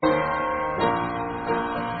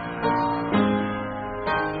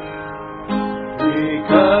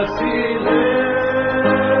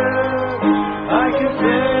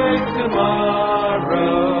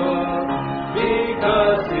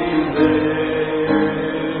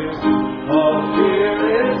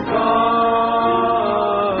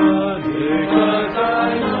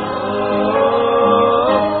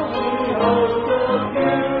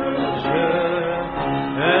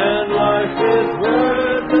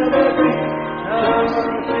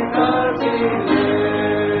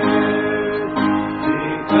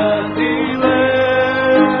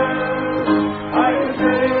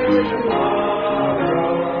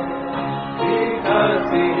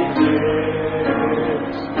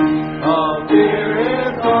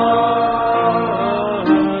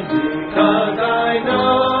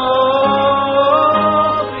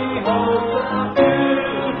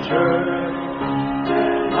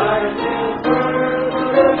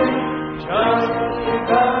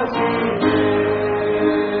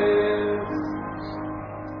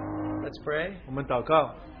们祷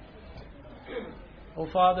告。Oh,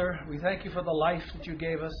 Father, we thank you for the life that you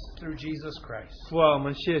gave us through Jesus Christ. 父啊，我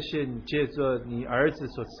们谢谢你借着你儿子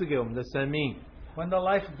所赐给我们的生命。When the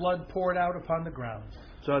lifeblood poured out upon the ground,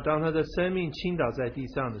 主要当他的生命倾倒在地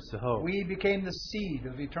上的时候， we became the seed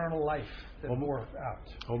of eternal life that poured out.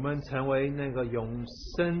 我们成为那个永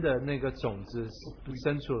生的那个种子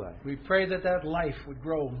生出来。 We pray that that life would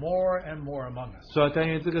grow more and more among us. 主要但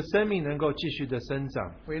愿这个生命能够继续的生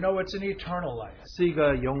长， We know it's an eternal life. 是一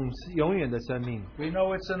个永远的生命， We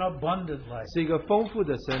know it's an abundant life. 是一个丰富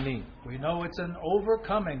的生命， We know it's an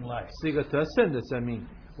overcoming life. 是一个得胜的生命。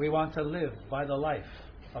 We want to live by the life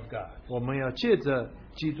of God. 我们要借着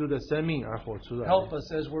基督的生命而活出来。 Help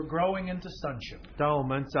us as we're growing into sonship, 当我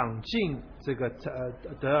们长进这个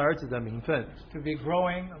得儿子的名分， to be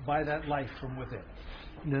growing by that life from within.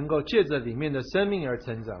 能够借着里面的生命而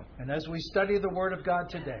成长。 And as we study the Word of God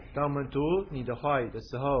today, 当我们读你的话语的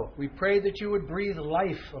时候， we pray that you would breathe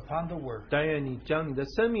life upon the Word, 但愿你将你的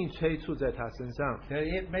生命催促在他身上， that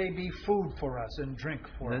it may be food for us and drink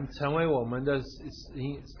for 能 us. 成为我们的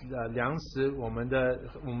粮食，我们的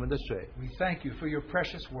水。 We thank you for your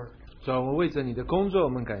precious Word 主啊，我们为着你的工作，我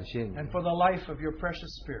们感谢你。 and for the life of your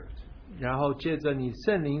precious Spirit. 然后借着你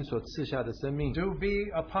圣灵所赐下的生命， Do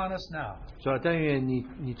be upon us now. 主啊，但愿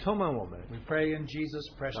你充满我们。 We pray in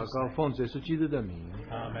Jesus' 祷 precious 告 name. 奉主耶稣基督的名，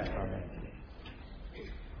 Amen. 阿门。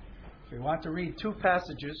 We want to read two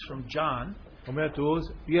passages from John. 我们要读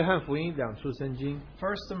约翰福音2处圣经，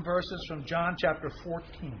 First, some verses from John chapter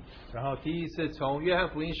 14. 然后第一是从约翰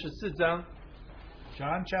福音14章，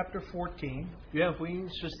 John chapter 14. 约翰福音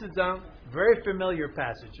14章， Very familiar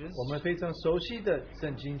passages. 我们非常熟悉的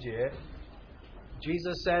圣经节。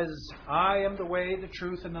 Jesus says, I am the way, the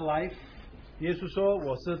truth, and the life. 耶稣说：“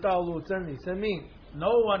我是道路、真理、生命， No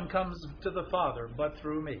one comes to the Father but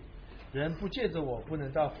through me. 人不借着我，不能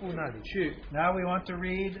到父那里去。 Now we want to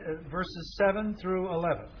read verses 7 through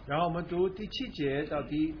 11. ”然后我们读第7节到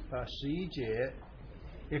第11节。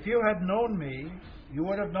 If you had known me, you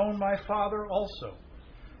would have known my Father also.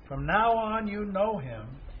 From now on you know him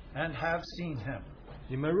and have seen him.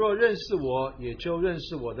 你们若认识我，也就认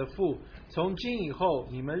识我的父。从今以后，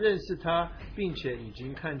你们认识他，并且已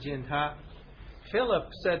经看见他。 Philip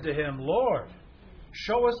said to him, Lord,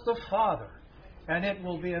 show us the Father, and it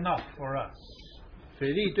will be enough for us. 腓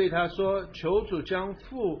力对他说：“求主将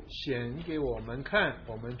父显给我们看，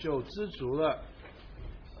我们就知足了。”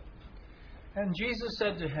 And Jesus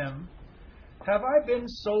said to him, Have I been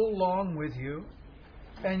so long with you,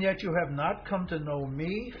 and yet you have not come to know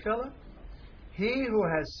me, Philip? He who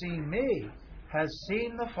has seen me has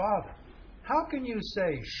seen the Father. How can you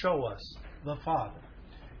say, Show us the Father?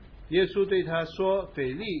 耶稣对他说：“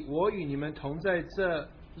腓力，我与你们同在这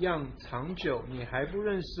样长久，你还不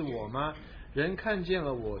认识我吗？人看见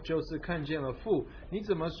了我，就是看见了父。你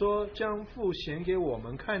怎么说将父显给我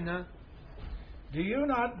们看呢？ Do you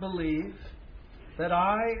not believe that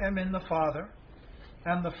I am in the Father,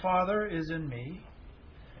 and the Father is in me?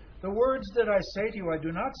 The words that I say to you I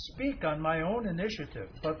do not speak on my own initiative,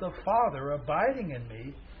 but the Father abiding in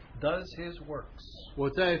me does his works. 我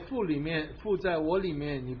在父里面，父在我里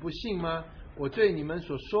面，你不信吗？我对你们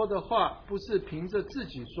所说的话，不是凭着自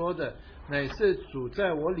己说的，乃是主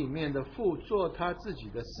在我里面的父做他自己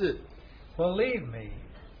的事。 Believe me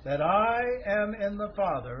that I am in the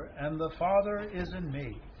Father, and the Father is in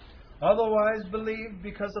me. Otherwise believe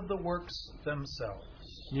because of the works themselves.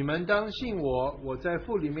 你们当信我，我在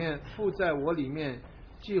父里面，父在我里面。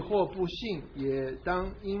既或不信，也当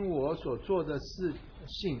因我所做的事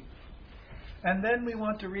信。 And then we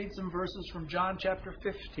want to read some verses from John chapter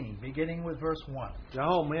 15, beginning with verse 1. 然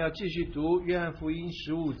后我们要继续读约翰福音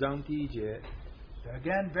15章第1节，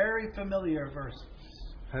 Again, very familiar verses.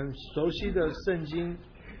 很熟悉的圣经。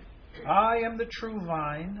 I am the true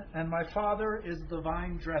vine, and my Father is the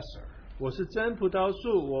vine dresser. 我是真葡萄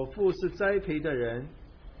树，我父是栽培的人。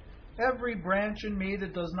 Every branch in me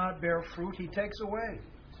that does not bear fruit, he takes away.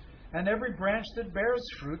 And every branch that bears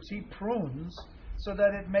fruits, he prunes, so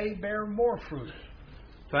that it may bear more fruit.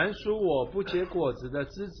 凡属我不结果子的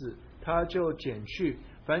枝子，他就剪去；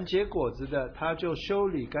凡结果子的，他就修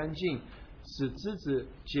理干净，使枝子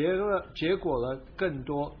结果了更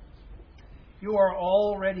多。 You are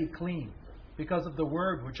already clean because of the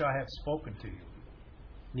word which I have spoken to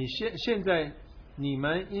you. 现在你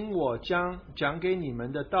们因我讲给你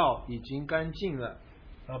们的道已经干净了。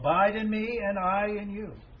 Abide in me, and I in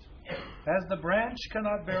you. As the branch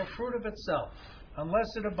cannot bear fruit of itself unless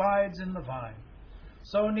it abides in the vine,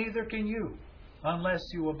 so neither can you unless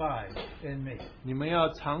you abide in me. 你们要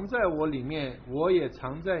藏在我里面，我也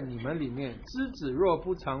藏在你们里面。枝子若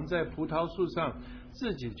不藏在葡萄树上，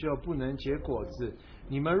自己就不能结果子。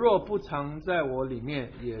你们若不藏在我里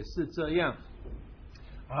面，也是这样。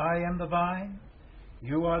 I am the vine,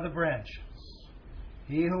 you are the branches.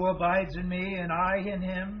 He who abides in me and I in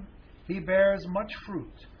him, he bears much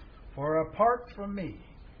fruit. For apart from me,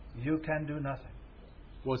 you can do nothing.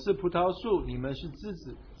 我是葡萄树，你们是枝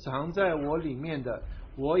子，藏在我里面的，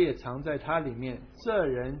我也藏在他里面。这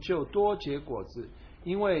人就多结果子，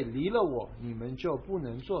因为离了我，你们就不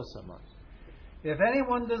能做什么。 If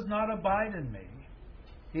anyone does not abide in me,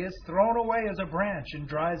 he is thrown away as a branch and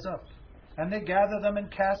dries up, and they gather them and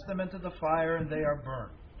cast them into the fire, and they are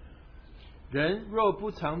burned. 人若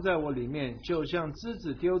不藏在我里面，就像枝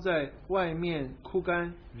子丢在外面枯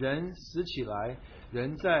干，人死起来，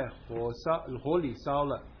人在火里烧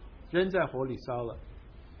了，扔在火里烧了。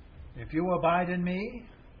 If you abide in me,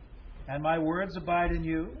 and my words abide in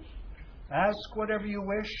you, ask whatever you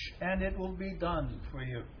wish, and it will be done for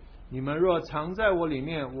you. 你们若藏在我里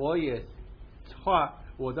面，我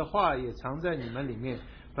的话也藏在你们里面。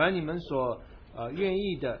凡你们所愿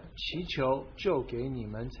意的，祈求就给你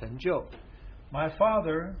们成就。 My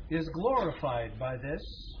Father is glorified by this,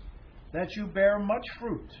 that you bear much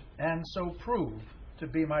fruit, and so prove to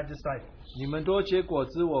be my disciples. 你们多结果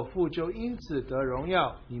子，我父就因此得荣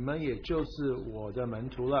耀，你们也就是我的门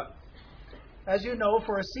徒了。 As you know,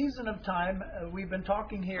 for a season of time, we've been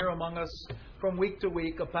talking here among us from week to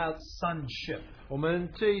week about sonship. 我们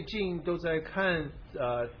最近都在看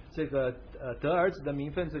这个得儿子的名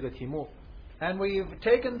分这个题目。 And we've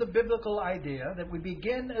taken the biblical idea that we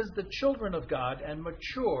begin as the children of God and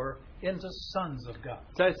mature into sons of God.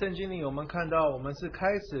 在圣经里，我们看到我们是开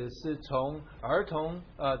始是从儿童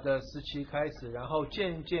的时期开始，然后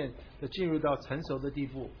渐渐的进入到成熟的地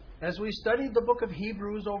步。 As we studied the book of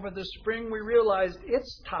Hebrews over the spring, we realized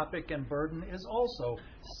its topic and burden is also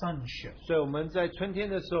sonship. 所以我们在春天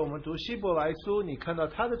的时候，我们读希伯来书，你看到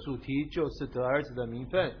它的主题就是得儿子的名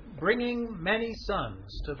分， Bringing many sons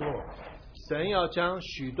to glory. 神要将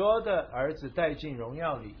许多的儿子带进荣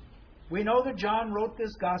耀里。 We know that John wrote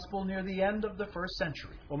this gospel near the end of the first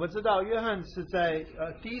century. 我们知道约翰是在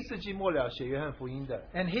第1世纪末了写约翰福音的，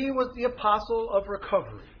 And he was the apostle of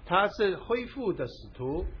recovery. 他是恢复的使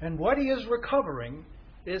徒， And what he is recovering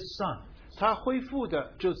is sons. 他恢复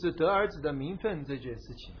的就是得儿子的名分这件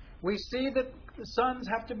事情。 We see that the sons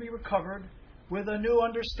have to be recovered with a new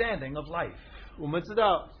understanding of life. 我们知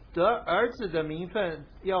道得儿子的名分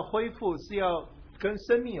要恢复是要跟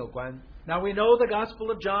生命有关。 Now we know the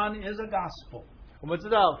Gospel of John is a gospel. 我们知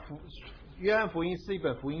道约翰福音是一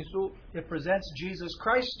本福音书， It presents Jesus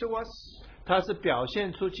Christ to us, 它是表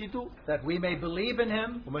现出基督， that we may believe in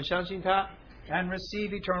him 我们相信他， and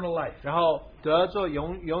receive eternal life. 然后得做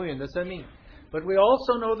永远的生命。 But we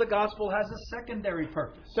also know the gospel has a secondary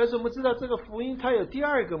purpose, 但是我们知道这个福音它有第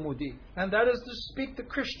二个目的， and that is to speak to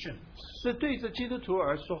Christians 是对着基督徒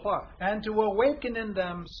而说话， and to awaken in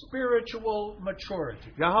them spiritual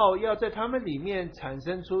maturity. 然后要在他们里面产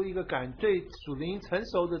生出一个对属灵成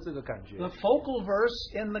熟的这个感觉。 The focal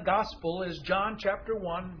verse in the gospel is John chapter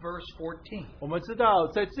 1 verse 14. 我们知道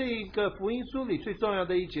在这一个福音书里最重要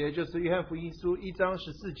的一节就是约翰福音书1章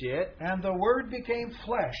14节， And the Word became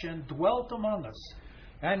flesh and dwelt among us,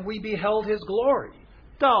 and we beheld His glory.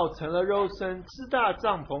 道成了肉身，支大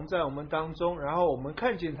帐篷在我们当中，然后我们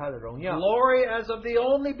看见他的荣耀。 Glory as of the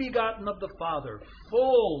only begotten of the Father,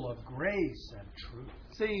 full of grace and truth.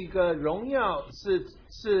 这一个荣耀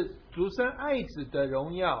是独生爱子的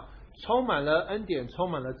荣耀，充满了恩典，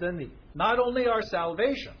充满了真理。 Not only our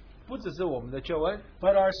salvation, 不只是我们的救恩，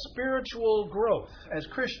 but our spiritual growth as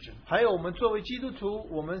Christians 还有我们作为基督徒，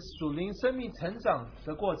我们属灵生命成长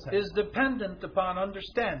的过程， is dependent upon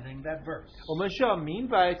understanding that verse. 我们需要明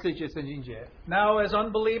白这节圣经节。 Now, as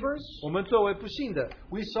unbelievers, 我们作为不信的，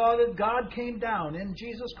 we saw that God came down in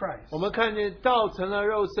Jesus Christ. 我们看见道成了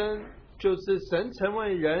肉身，就是神成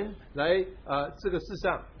为人来这个世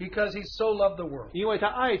上， Because He so loved the world. 因为他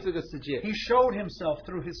爱这个世界， He showed Himself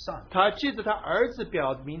through His Son. 他借着他儿子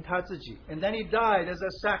表明他自己。 And then He died as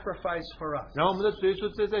a sacrifice for us. 然后我们的主耶稣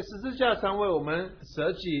这在十字架上为我们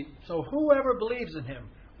舍己， So whoever believes in Him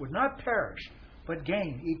would not perish, but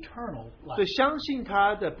gain eternal 所 life. 以相信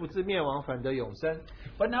他的不至灭亡，反得永生。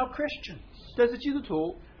 But now Christians, 但是基督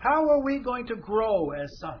徒， how are we going to grow as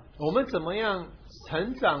sons? 我们怎么样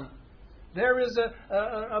成长？ There is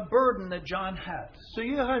a burden that John has, 所以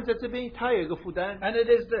约翰在这边他有一个负担， and it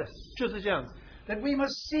is this, 就是这样子。 that we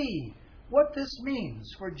must see what this means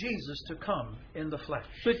for Jesus to come in the flesh.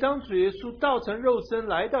 所以当主耶稣道成肉身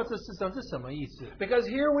来到这世上是什么意思？ Because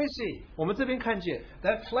here we see 我们这边看见，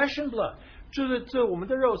 that flesh and blood, 就是这我们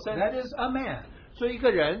的肉身， that is a man, 所以一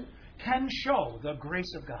个人 can show the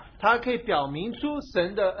grace of God, 他可以表明出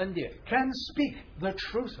神的恩典， can speak the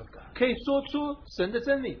truth of God, 可以说出神的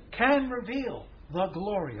真理， can reveal the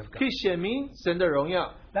glory of 可 God. 以显明神的荣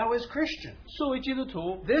耀。 Now, as Christians, 作为基督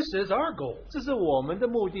徒， this is our goal, 这是我们的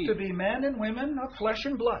目的 to。be men and women of flesh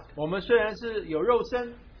and blood, 我们虽然是有肉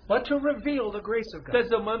身， but to reveal the grace of 但 God,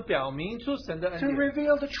 是我们表明出神的恩 to 典，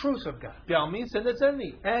 reveal the truth of God, 表明神的真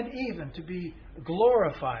理， and even to be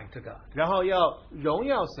glorifying to God. 然后要荣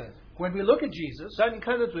耀神。 When we look at Jesus, 当你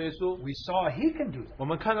看到主耶稣， we saw he can do that. 我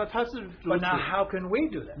们看到他是主 But 子 now, how can we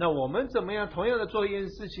do that? 那我们怎么样同样的做一件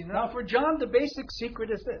事情呢？ Now, for John, the basic secret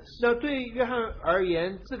is this. 那对于约翰而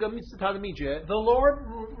言，这个是他的秘诀。 The Lord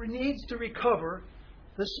needs to recover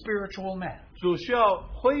the spiritual man. 主需要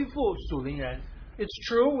恢复属灵人。 It's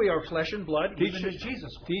true we are flesh and blood, 的 even 确 as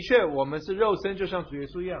Jesus was. 的确，我们是肉身，就像主耶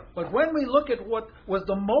稣一样。 But when we look at what was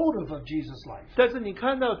the motive of Jesus' life 但是你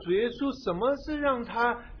看到主耶稣什么是让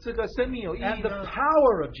他这个生命有意义 and the 呢？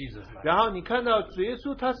 power of Jesus' life, 然后你看到主耶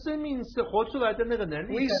稣他生命是活出来的那个能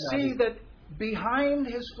力 we 在哪 see 里？ that behind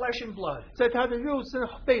his flesh and blood, 在他的肉身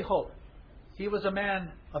背后， he was a man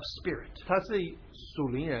of spirit. 他是属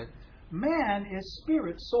灵人， Man is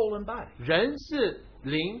spirit, soul, and body. 人是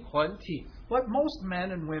灵魂体。 But most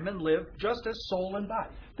men and women live just as soul and body.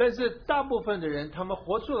 但是大部分的人，他们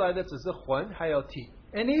活出来的只是魂还有体。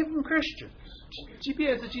 And even Christians, 即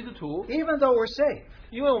便是基督徒， even though we're saved,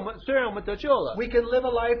 因为虽然我们得救了， we can live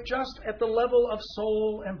a life just at the level of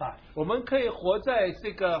soul and body. 我们可以活在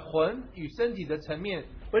这个魂与身体的层面。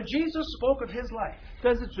 But Jesus spoke of his life.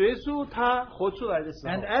 但是主耶稣他活出来的时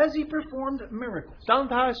And 候， as he performed miracles, 当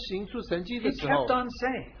他行出神迹 he 的时候 kept，on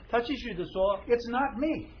saying, 他继续的说 it's not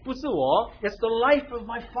me. 不是我， It's the life of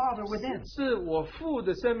my Father within. 是我父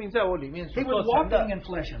的生命在我里面所 He was 做成的 walking。in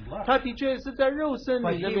flesh and blood, 他的确是在肉身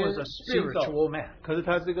but 里那 he 边 was a 行走， spiritual man. 可是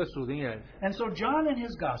他是一个属灵人。 And so John in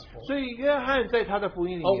his gospel 所以约翰在他的福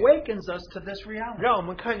音里面， awakens us to this reality. 让我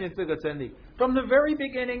们看见这个真理。 From the very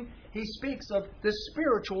beginning, he speaks of this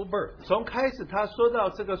spiritual birth. 从开始他说到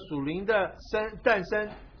这个属灵的诞生，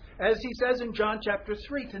 As he says in John chapter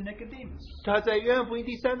 3 to Nicodemus, 他在约翰福音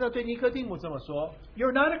第3章对尼哥底母这么说：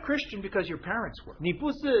 you're not a Christian because your parents were. 你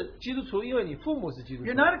不是基督徒，因为你父母是基督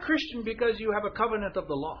徒 You're；not a Christian because you have a covenant of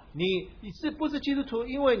the law. 你是不是基督徒，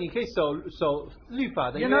因为你可以守律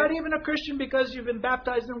法的约 You're not even a Christian because you've been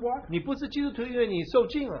baptized in water. 你不是基督徒，因为你受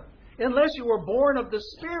浸了。 Unless you were born of the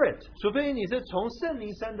Spirit, 除非你是从圣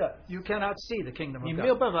灵生的， you cannot see the kingdom 你 of 没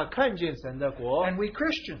有 God. 办法看见神的国。 And we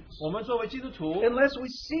Christians, 我们作为基督徒， unless we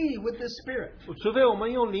see with the Spirit, 除非我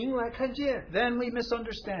们用灵来看见， then we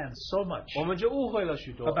misunderstand so much 我们就误会了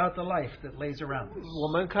许多。 about the life that lays around us.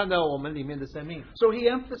 我们看到我们里面的生命， So he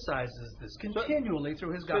emphasizes this continually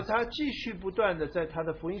through his 所以 gospel. 他继续不断的在他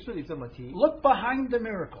的福音书里这么提。 Look behind the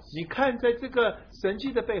miracles. 你看，在这个神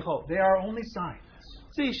迹的背后， They are only signs.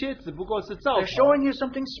 这些只不过是兆 They're 头， showing you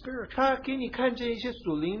something spiritual. 他给你看见一些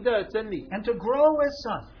属灵的真理。 And to grow as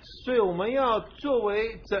sons, 所以我们要作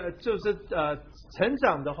为成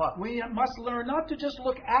长的话， we must learn not to just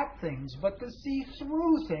look at things, but to see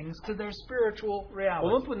through things to their spiritual 我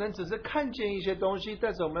们 reality. 不能只是看见一些东西，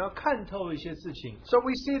但是我们要看透一些事情。 So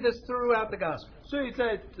we see this throughout the gospel. 所以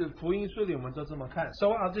在福音书里，我们都这么看。 So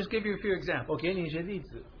I'll just give you a few examples. 我给你一些例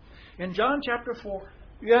子。 In John chapter 4,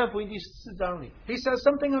 约翰福音第4章里， he says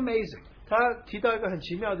something amazing. 他提到一个很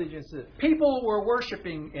奇妙的一件事。 People were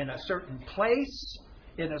worshiping in a certain place,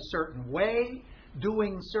 in a certain way,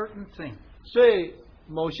 doing certain things. 所以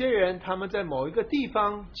某些人他们在某一个地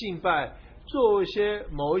方敬拜，做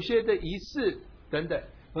某一些的仪式等等。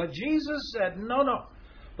 But Jesus said, no, no.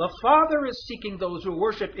 The Father is seeking those who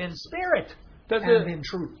worship in spirit 但 and 是 in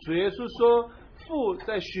truth. 主耶稣说，父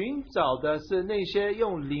在寻找的是那些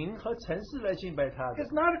用灵和诚实来敬拜他的。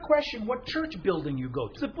 It's not a question what church building you go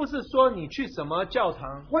to, 这不是说你去什么教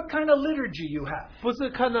堂， what kind of liturgy you have. 不是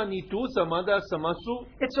看到你读什么的什么书，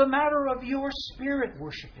 It's a matter of your spirit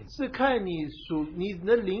worshiping. 是看你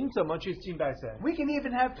的灵怎么去敬拜神。 We can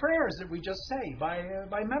even have prayers that we just say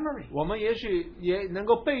by memory. 我们也许也能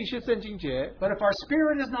够背一些圣经节， But if our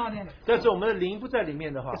spirit is not in it, 但是我们的灵不在里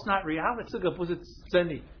面的话， it's not reality. 这个不是真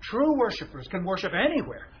理。 True worshipers can worship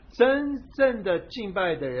anywhere. 真正的敬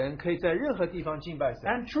拜的人可以在任何地方敬拜神，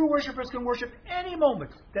 And true worshipers can worship any moment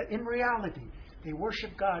that in reality they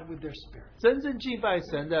worship God with their spirit. 真正敬拜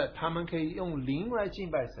神的，他们可以用灵来敬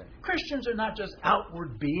拜神。 Christians are not just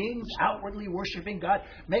outward beings, outwardly worshiping God,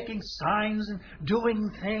 making signs and doing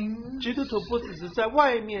things. 基督徒不只是在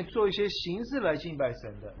外面做一些形式来敬拜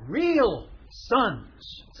神的， Real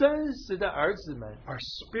sons 真实的儿子们 are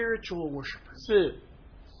spiritual worshipers. 是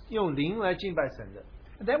用灵来敬拜神的。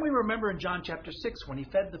 And then we remember in John chapter 6 when he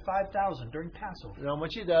fed the 5,000 during Passover. 让我们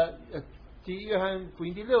记得，约翰福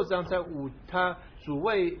音第6章，他主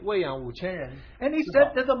喂养5000人， And he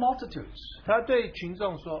said to the multitudes, 他对群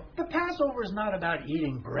众说 the Passover is not about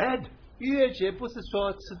eating bread. 逾越节不是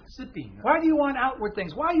说吃饼啊， Why do you want outward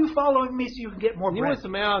things? Why are you following me so you can get more 你为 bread? 什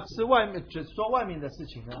么要吃外面，只说外面的事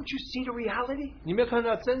情呢？ Don't you see the reality? 你没有看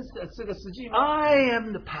到真实的这个实际吗？ I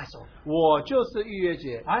am the Passover. 我就是逾越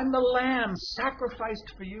节， I'm the lamb sacrificed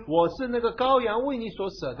for you. 我是那个羔羊为你所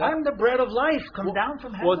舍的， I'm the bread of life come down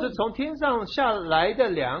from 我是 heaven. 从天上下来的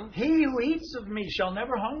粮， He who eats of me shall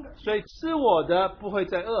never hunger. 所以吃我的不会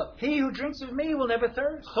再饿， He who drinks of me will never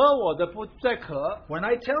thirst. 喝我的不再渴。 When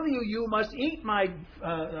I tell you, you must eat my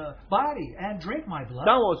body and drink my blood,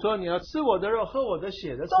 当我说你要吃我的肉、喝我的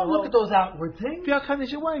血的时 don't 候 look，at those outward things. 不要看那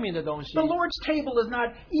些外面的东西 The。Lord's table is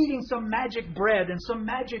not eating some magic bread and some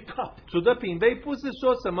magic cup. 主的饼杯不是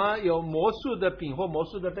说什么有魔术的饼或魔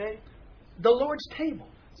术的杯， The Lord's table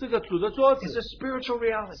这个主的桌 is 子 a spiritual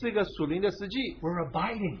reality. 是一个属灵的实际。 We're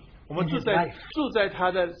abiding 我们 in 住 His 在 life. 住在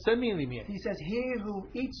他的生命里面。 He says, "He who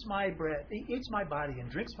eats my bread, eats my body, and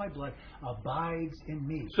drinks my blood, abides in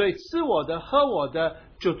me." 所以吃我的、喝我的，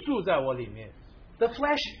就住在我里面。 The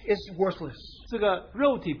flesh is worthless. 这个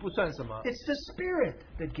肉体不算什么， It's the spirit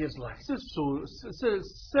that gives life. 是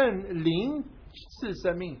圣灵是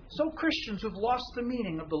生命。 So Christians who've lost the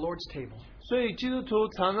meaning of the Lord's table 所以基督徒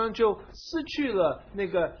常常就失去了那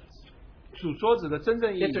个主桌子的真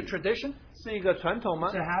正意义。 It's a tradition. 是一个传统吗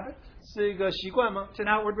It's？a habit. 是一个习惯吗？ It's an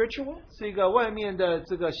outward ritual. 是一个外面的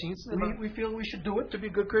这个形式吗？ We feel we should do it to be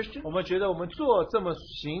good Christians. 我们觉得我们做这么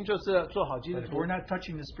行就是做好基督 But if 徒 we're，not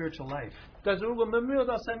touching the spiritual life, 但是如果我们没有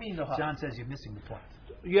到生命的话， John says you're missing the point.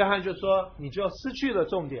 约翰就说你就失去了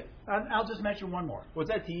重点。 And I'll just mention one more. 我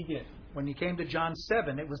再提一点， When you came to John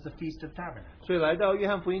 7, it was the Feast of Tabernacles. 所以来到约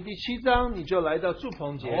翰福音第7章，你就来到祝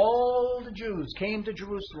棚节， All the Jews came to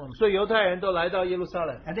Jerusalem, 所以犹太人都来到耶路撒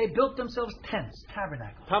冷， and they built themselves tents,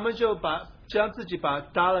 tabernacles. 他们就将自己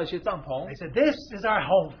搭了一些帐篷 They。said, "This is our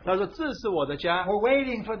home. 他说这是我的家， We're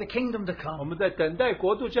waiting for the kingdom to 我 come. 们在等待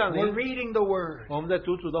国度降 We're 临， reading the Word. 我们在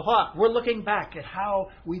读主的话， We're looking back at how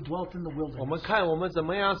we dwelt in the 我们 wilderness." 看我们怎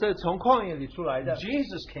么样是从旷野里出来的。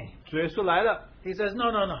 Jesus came. 主耶稣来了， He says,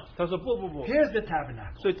 "No, no, no. 他说不， Here's the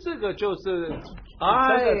tabernacle. 所以这个就是真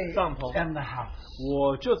I 的帐篷， am the house.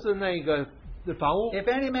 我就是那个房屋。 If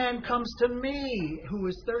any man comes to me who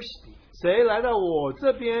is thirsty, 谁来到我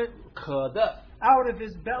这边渴的， out of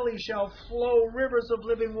his belly shall flow rivers of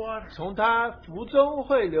living water. 从他腹中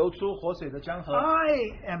会流出活水的江河。 I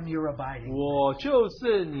am your abiding. 我就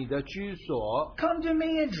是你的居所， Come to me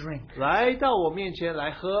and drink. 来到我面前来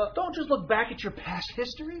喝。 Don't just look back at your past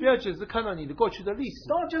history. 不要只是看到你的过去的历史，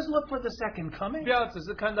 Don't just look for the second coming. 不要只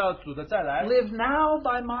是看到主的再来。 Live now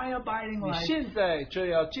by my abiding 你 life. 现在就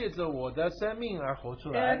要借着我的生命而活出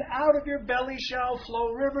And 来， out of your belly shall flow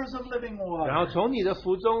rivers of living 然后 water. 从你的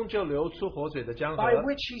腹中就流出活水的江河。 By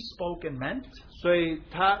which he spoke and meant 所以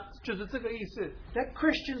他就是这个意思。 that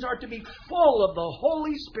Christians are to be full of the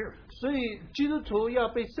Holy Spirit. 所以基督徒要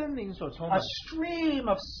被圣灵所充 A 满。 stream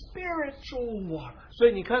of spiritual water. 所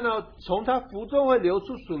以你看到从他腹中会流出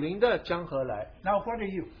属灵的江河来。 Now, what are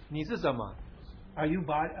you? 你是什么？ Are you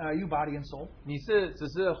body and soul? 你是只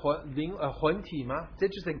是魂体吗？ It's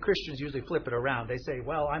interesting. Christians usually flip it around. They say,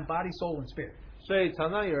 "Well, I'm body, soul, and spirit." 所以常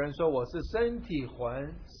常有人说我是身体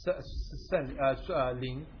魂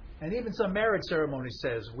灵。 And even some marriage ceremonies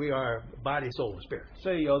says we are body, soul, and spirit.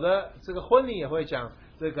 所以有的这个婚礼也会讲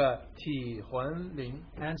这个体魂灵。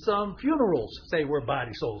 And some funerals say we're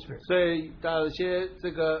body, soul, and spirit. 所以到一些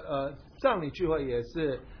这个葬礼聚会也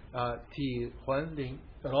是体魂灵，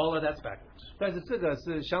 But all of that's backwards. 但是这个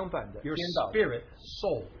是相反的， Your 颠倒的。 spirit,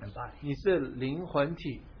 soul, and body. 你是灵魂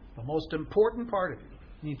体， The most important part of you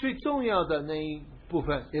你最重要的那一部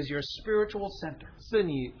分 is your spiritual center. 是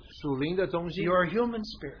你属灵的中心， Your human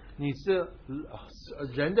spirit 你是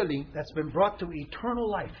人的灵， that's been brought to eternal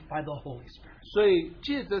life by the Holy Spirit. 所以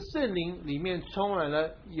借着圣灵里面充满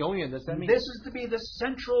了永远的生命。 This is to be the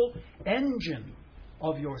central engine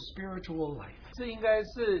of your spiritual life. 这应该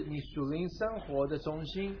是你属灵生活的中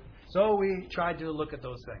心。 So we tried to look at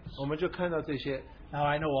those things. 我们就看到这些。 Now,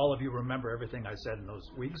 I know all of you remember everything I said in those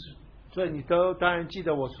weeks. 所以你当然记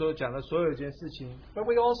得我所讲的所有一件事情。 But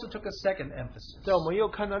we also took a second emphasis. 在我们又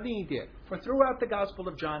看到另一点， For throughout the Gospel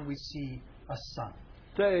of John, we see a son.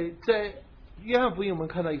 在约翰福音我们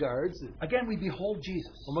看到一个儿子， Again, we behold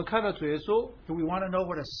Jesus. 我们看到主耶稣， Do we want to know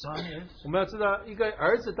what a son is? 我们要知道一个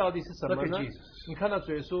儿子到底是什么 Look 呢 at Jesus.？你看到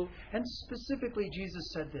主耶稣， And specifically,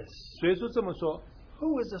 Jesus said this. 主耶稣这么说：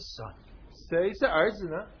 Who is a son? 谁是儿子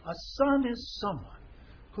呢？ A son is someone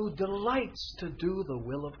who delights to do the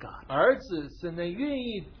will of God. 儿子是那愿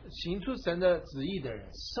意行出神的旨意的人，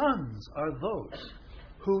 Sons are those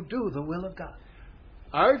who do the will of God.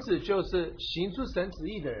 儿子就是行出神旨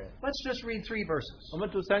意的人。 Let's just read 3 verses 我们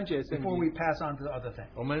读3节圣 before we 经， pass on to the other thing.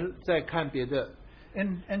 我们再看别的。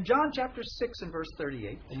 In John chapter 6 and verse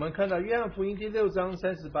 38, 我们看到约翰福音第6章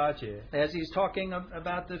38节， as he's talking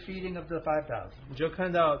about the feeding of the 5,000, 你就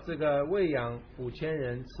看到这个喂养5000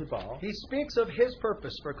人吃饱。 he speaks of his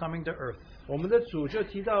purpose for coming to earth. 我们的主就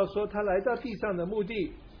提到说他来到地上的目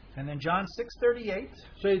的， And in John 6:38,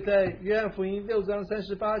 所以在约翰福音6章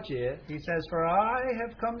38节， he says, For I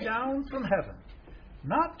have come down from heaven,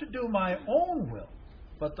 not to do my own will,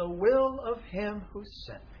 but the will of him who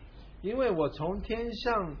sent me. 因为我从天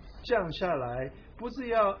上降下来，不是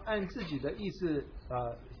要按自己的意思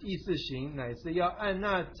行，乃是要按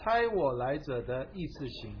那差我来者的意思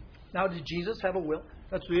行。 Now, did Jesus have a will?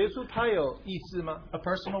 那主耶稣他有意思吗？ A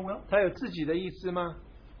personal will? 他有自己的意思吗？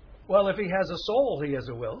 Well, if he has a soul, he has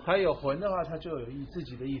a will. 他有魂的话，他就有自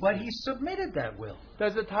己的意思。 But he submitted that will. 但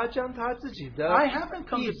是他将他自己的 I haven't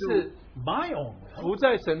come 意 to 思 do my own will. 不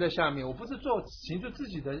在神的下面，我不是行出自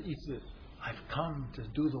己的意思， I've come to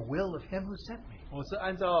do the will of him who sent me. 我是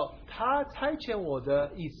按照他差遣我的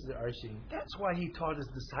意思而行。 That's why he taught his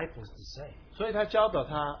disciples to say, 所以他教导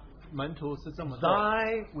他门徒是这么做。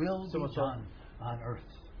 Thy will be 这么说。 done on earth.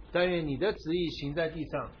 但愿你的旨意行在地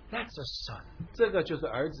上， That's a son. 这个就是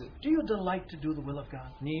儿子。 Do you delight to do the will of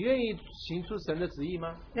God? 你愿意行出神的旨意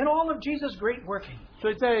吗？ In all of Jesus' great working,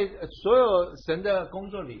 所以在所有神的工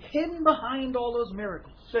作里， hidden behind all those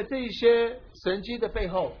miracles, 在这一些神迹的背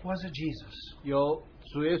后， was a Jesus 有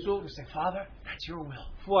主耶稣 who。said, Father, that's your will.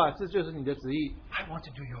 父啊，这就是你的旨意， I want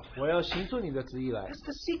to do your will. 我要行出你的旨意来。 That's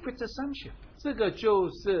the secret to sonship. 这个就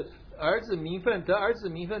是儿子名分得儿子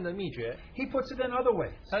名分的秘诀。 He puts it in other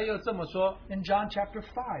ways. 他又这么说， In John chapter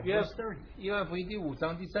 5, 约 verse 30, 约翰福音第5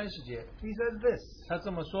章第30节， he says this, 他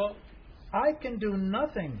这么说： I can do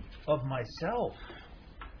nothing of myself.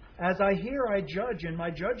 As I hear, I judge, and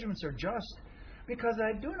my judgments are just, because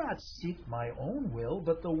I do not seek my own will,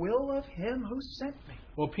 but the will of him who sent me.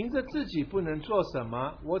 我凭着自己不能做什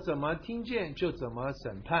么，我怎么听见就怎么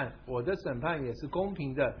审判，我的审判也是公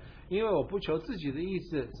平的，因为我不求自己的意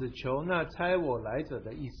思，只求那差我来者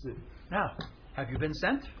的意思。 Now, have you been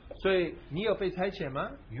sent? 所以你有被差遣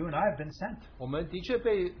吗？ You and I have been sent. 我们的确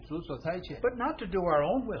被主所差遣， But not to do our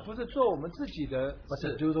own will, 不是做我们自己的 but to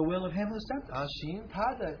事， do the will of him who sent us. 行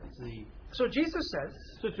他的旨意。 So Jesus says,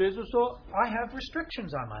 所以主耶稣说， I have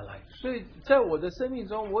restrictions on my life. 所以在我的生命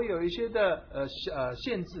中，我有一些的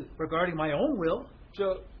限制， Regarding my own will,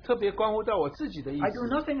 就特别关乎到我自己的意 I do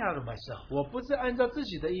思。 nothing out of myself. 我不是按照自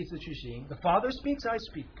己的意思去行， The Father speaks, I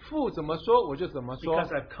speak, 父怎么说我就怎么说，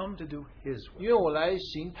 because I've come to do his will. 因为我来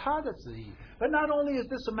行他的旨意。 But not only is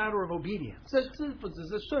this a matter of obedience, 这不只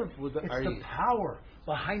是顺服的 it's 而 the 已， power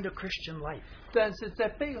behind a Christian life. 但是在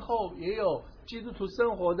背后也有基督徒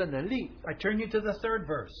生活的能力。 I turn you to the 3rd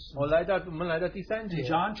verse. 我们来到第3 In 节，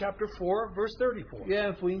 John chapter 4, verse 34. 约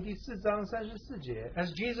翰福音第4章34节， As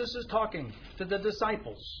Jesus is talking to the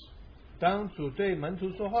disciples, 当主对门徒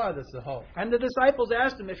说话的时候， and the disciples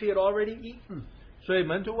asked him if he had already eaten. 所以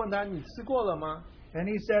门徒问他：“你吃过了吗？” And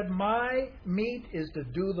he said, My meat is to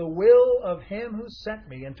do the will of him who sent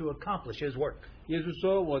me and to accomplish his work. 耶稣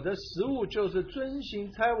说：“我的食物就是遵行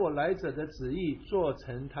差我来者的旨意，做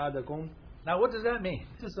成他的功。 Now, what does that mean? ”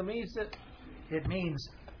是什么意思？ It means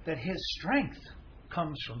that his strength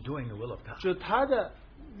comes from doing the will of God. 就他的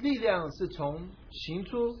力量是从行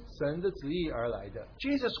出神的旨意而来的。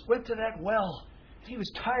 Jesus went to that well. He was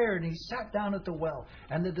tired and he sat down at the well.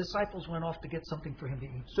 And the disciples went off to get something for him to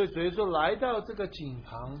eat. 所以主耶稣来到这个井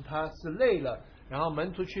旁，他是累了，然后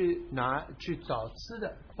门徒去找吃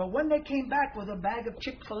的。 But when they came back with a bag of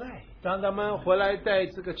Chick-fil-A, 当他们回来带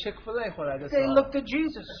这个 Chick-fil-A 回来的时 they 候， looked at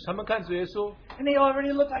Jesus. 他们看主耶稣， And he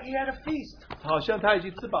already looked like he had a feast. 好像他已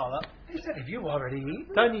经吃饱了。 He said, Have you already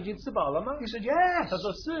eaten? 但你已经吃饱了吗？ He said, Yes. 他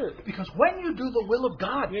说是， Because when you do the will of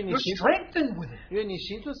God, You're you're strengthened with it. 因为你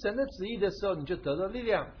行出神的旨意的时候，你就得到力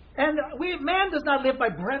量。 And man does not live by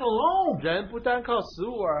bread alone. 人不单靠食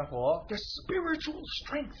物而活， There's spiritual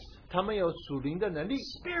strength. 他们有属灵的能力，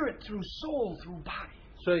 Spirit through soul through body.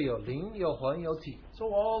 所以有灵、有魂、有体。 So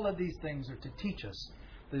all of these things are to teach us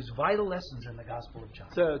these vital lessons in the Gospel of John.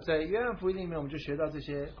 这在约翰福音里面，我们就学到这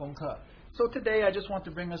些功课。 So today I just want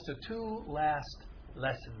to bring us to two last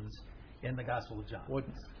lessons in the Gospel of John. 我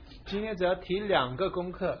今天只要提2个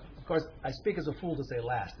功课。 Of course, I speak as a fool to say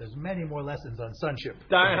last. There's many more lessons on sonship.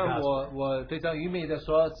 当 in the 然 gospel. 我非常愚昧的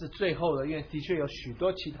说是最后的，因为的确有许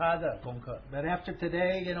多其他的功课。 But after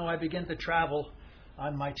today, I begin to travel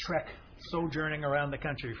on my trek, sojourning around the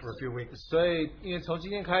country for a few weeks. 所以，因为从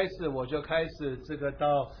今天开始，我就开始这个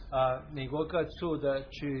到美国各处的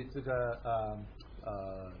去这个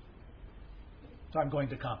So I'm going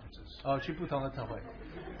to conferences. 去不同的特会。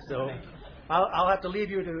 So I'll have to leave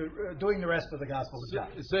you to doing the rest of the Gospel of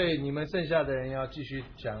John. 所以你们剩下的人要继续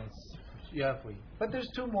讲约翰福音。 But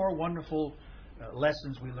there's two more wonderful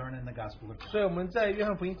lessons we learn in the Gospel of John. 所以我们在约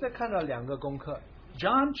翰福音再看到2个功课。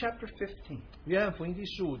 John chapter 15. 约翰福音第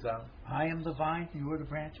15章， I am the vine, you are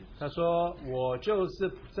the branches. 他说：“我就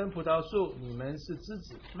是真葡萄树，你们是枝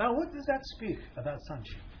子。 Now what does that speak about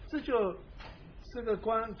sonship? ”这个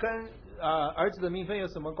跟儿子的名分有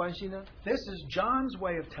什么关系呢？ This is John's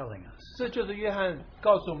way of telling us. 这就是约翰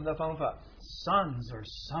告诉我们的方法。 Sons are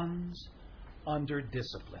sons under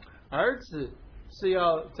discipline. 儿子是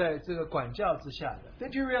要在这个管教之下的。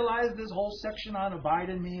 Did you realize this whole section on abide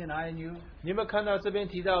in me and I in you 你有没有看到这边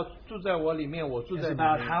提到住在我里面，我住 is 在你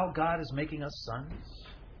about 里面？ how God is making us sons?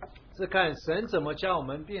 是看神怎么教我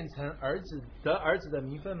们变成儿子得儿子的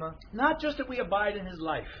名分吗？ Not just that we abide in his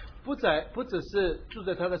life, 不只是住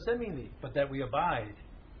在他的生命里， but that we abide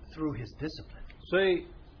through his discipline. 所以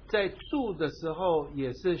在住的时候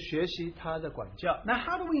也是学习他的管教。 Now,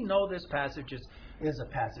 how do we know this passage is a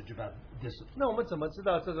passage about discipline? 那我们怎么知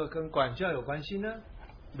道这个跟管教有关系呢？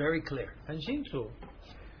 Very clear. 很清楚。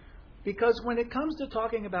 Because when it comes to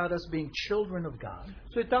talking about us being children of God,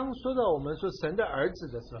 所以当说到我们说神的儿子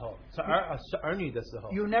的时候，是儿女的时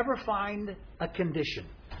候， you never find a condition.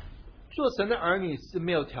 做神的儿女是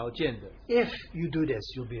没有条件的。 If you do this,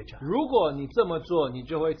 you'll be a child. 如果你这么做，你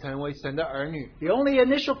就会成为神的儿女。 The only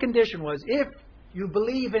initial condition was if you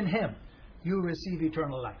believe in him, you receive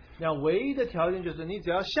eternal life. 那唯一的条件就是你只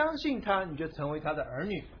要相信他，你就成为他的儿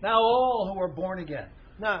女。 Now, all who are born again,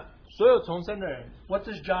 那所有重生的人， what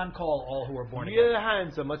does John call all who are born again? 约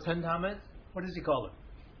翰怎么称他们？ What does he call them?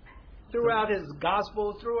 Throughout his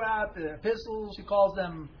gospel, throughout the epistles, he calls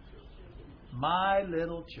them my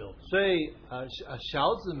little children. 所以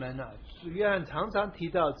小子们呢，约翰常常提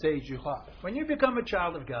到这一句话。 When you become a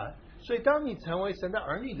child of God, 所以当你成为神的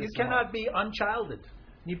儿女的 you 时候， cannot be unchilded.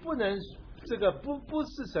 你不能这个不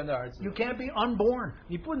是神的儿子， You can't be unborn.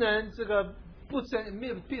 你不能这个没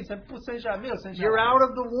有变成不生下没有生下来。 You're out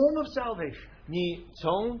of the womb of salvation. 你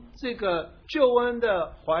从这个救恩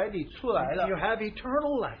的怀里出来了， You have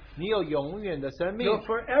eternal life. 你有永远的生命， You're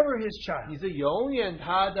forever his 你 child. 是永远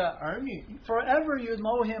他的儿女， Forever you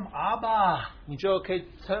know him, Abba. 你就可以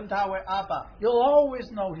称他为阿爸， You'll always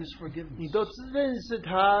know his 你 forgiveness. 都认识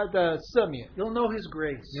他的赦免， You'll know his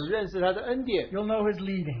grace. 你认识他的恩典， You'll know his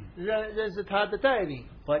leading. 认识他的带领。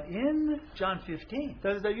 But in John 15,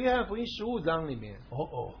 但是在约翰福音15章里面，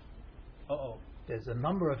 there's a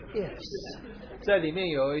number of ifs. 在里面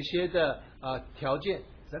有一些的条件。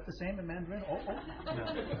 Is that the same in Mandarin?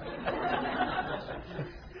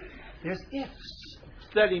 There's ifs.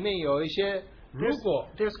 在里面有一些如果，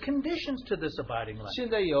 There's conditions to this abiding life. 现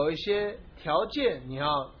在有一些条件，你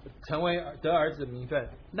要成为得儿子的名分。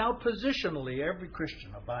 Now, positionally, every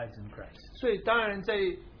Christian abides in Christ. 所以当然在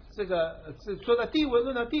这个说到地位，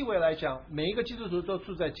论到地位来讲，每一个基督徒都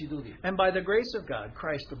住在基督里， And by the grace of God,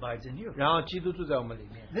 Christ abides in you. 然后基督住在我们里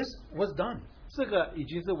面。 This was done. 这个已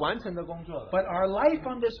经是完成的工作了。 But our life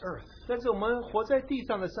on this earth 但是我们活在地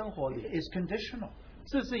上的生活里， is conditional.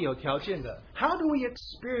 这是有条件的。 How do we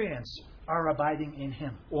experience our abiding in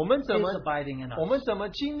Him? 我们怎 His 么 abiding in 我 us. 们怎么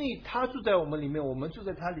经历他住在我们里面，我们住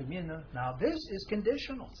在他里面呢？ Now, this is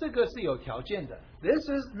conditional. 这个是有条件的， This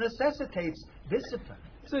necessitates discipline.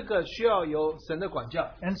 这个需要有神的管教。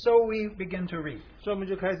 And so we begin to read. 所以我们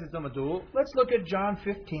就开始这么读。 Let's look at John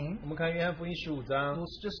 15. 我们看约翰福音15章，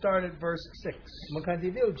 Let's just start at verse 6. 我们看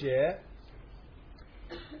第6节。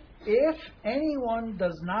 If anyone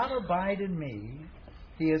does not abide in me,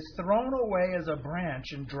 he is thrown away as a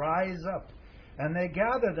branch and dries up. And they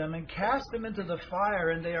gather them and cast them into the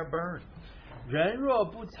fire, and they are burned. 人若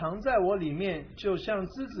不藏在我里面，就像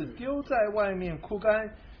枝子丢在外面枯干，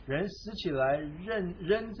人拾起来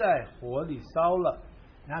扔在火里烧了。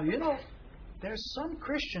 Now, there's some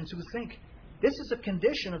Christians who think this is a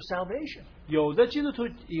condition of salvation. 有的基督徒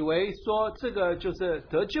以为说这个就是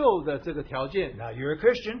得救的这个条件。 Now, you're a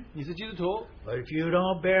Christian, 你是基督徒， but if you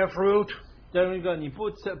don't bear fruit, 再用一个你不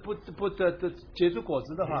结出果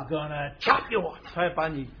子的 He's 话， going to chop you off, 他会把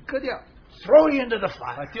你割掉， throw you into the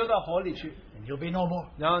把 fire, 丢到火里去， and you'll be no more.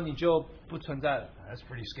 然后你就不存在了。 That's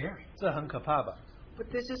pretty scary. 这很可怕吧？ But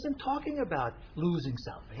this isn't talking about losing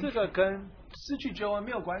这 salvation. 个跟失去救恩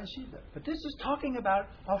没有关系的， But this is talking about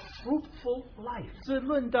a fruitful life. 是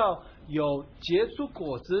论到有结出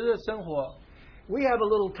果子的生活。 We have a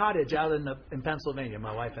little cottage out in Pennsylvania,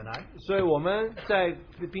 my wife and I. 所以我们在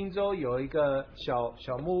宾州有一个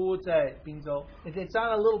小木屋在宾州， It's on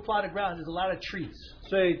a little plot of ground. There's a lot of trees.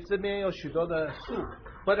 所以这边有许多的树。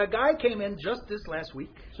 But a guy came in just this last week.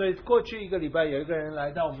 所以过去一个礼拜有一个人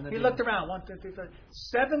来到我们那 He 边， looked around. 1, 2, 3, 4,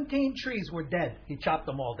 17 trees were dead. He chopped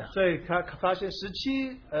them all down. 所以他发现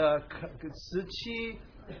17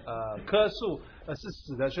棵树是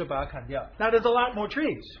死的，就把它砍掉。 Now there's a lot more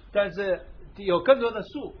trees. 但是有更多的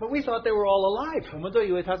树， But we thought they were all alive. 我们都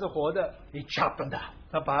以为它是活的， He chopped them down.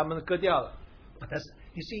 他把它们割掉了。 But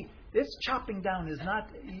you see, this chopping down is not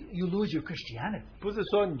you lose your Christianity. 不是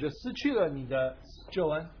说你就失去了你的救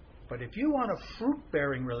恩， But if you want a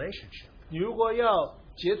fruit-bearing relationship, 你如果要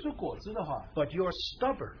结出果子的话， but you're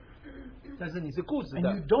stubborn 但是你是固执 and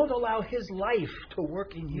的 you，don't allow His life to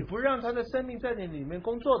work in 你 you, 不让他的生命在你里面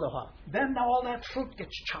工作的话， then all that fruit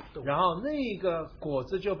gets chopped away, 然后那个果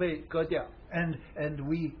子就被割掉， and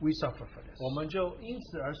we suffer for this. 我们就因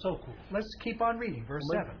此而受苦。 Let's keep on reading, verse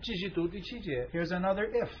我们 7. 继续读第7节， Here's another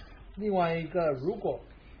if. 另外一个如果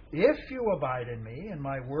If you abide in me and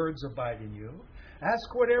my words abide in you,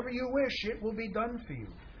 ask whatever you wish, it will be done for you.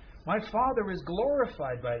 My Father is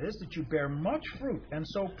glorified by this, that you bear much fruit, and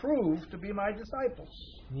so prove to be my disciples.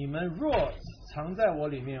 你们若藏在我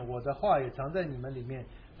里面，我的话也藏在你们里面，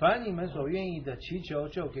凡你们所愿意的祈求，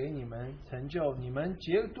就给你们成就。你们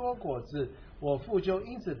结多果子，我父就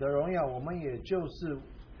因此得荣耀。我们也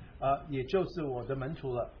就是我的门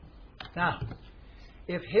徒了。 Now,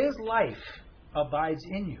 if His life abides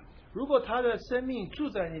in you, 如果他的生命住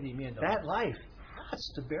在你里面的话， that life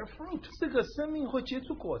has to bear fruit. 这个生命会结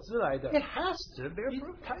出果子来的， It has to bear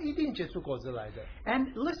fruit. 它一定结出果子来的。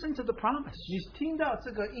 And listen to the promise. 你听到这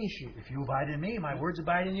个应许， If you abide in me, my words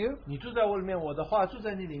abide in you, 你住在我里面，我的话住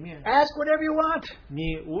在你里面， ask whatever you want.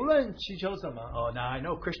 你无论祈求什么， Oh, now I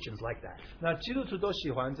know Christians like that. 那基督徒都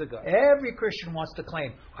喜欢这个。 Every Christian wants to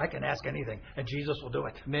claim, I can ask anything, and Jesus will do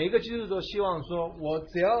it. 每一个基督徒都希望说，我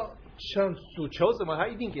只要向主求什么，他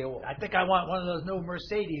一定给我。 I think I want one of those new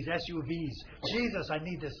Mercedes SUVs. Jesus, I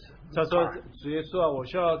need this 他说 car.：“ 主耶稣啊，我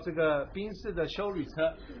需要这个宾士的休旅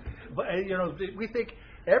车。 But, we think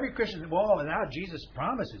every Christian, well, now Jesus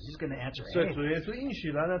promises He's going to answer 所以主 anything. 耶稣应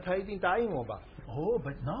许了，那他一定答应我吧？ Oh,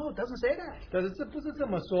 but no, it doesn't say that. 但是这不是这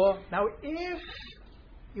么说。 Now, if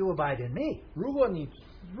you abide in me, 若你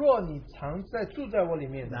住在我里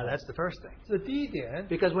面的 now 话， that's the first thing. 这第一点，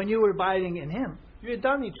 Because when you are abiding in Him, 因为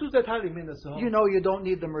当你住在他里面的时候， you know you don't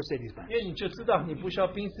need the Mercedes Benz. 因为你就知道你不需要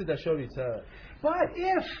宾士的休旅车了。 But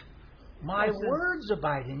if my Listen. words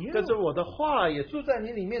abide in you, 但是我的话也住在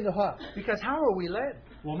你里面的话， because how are we led?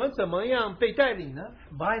 我们怎么样被带领呢？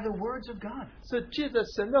 By the words of God. 是借着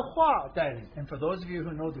神的话带领。 And for those of you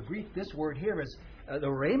who know the Greek, this word here is the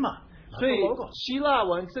rhema, not 所 the 以 logos. 希腊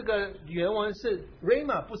文这个原文是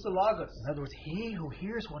rhema， 不是 logos。 In other words, he who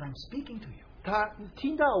hears what I'm speaking to you. 他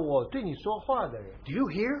听到我对你说话的人， Do you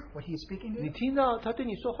hear what he's speaking to 你 you? 听到他对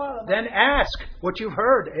你说话了吗？ Then ask what you've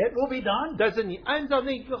heard. It will be done. 但是你按照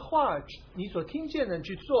那个话，你所听见的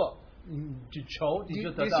去做，你去求，你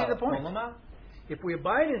就 Do 得 you 到 see the 了， point? 懂了吗？ If we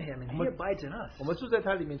abide in him and he 我们- abides in us, 我们住在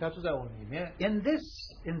他里面，他住在我们里面， in this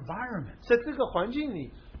environment, 在这个环境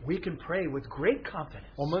里， we can pray with great confidence.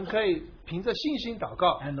 我们可以凭着信心祷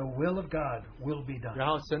告， And the will of God will be done. 然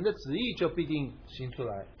后神的旨意就必定行出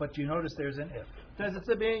来。 But you notice there's an if. 但是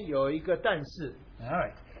这边有一个但是， All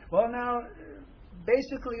right. Well, now,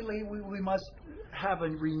 basically, we must have a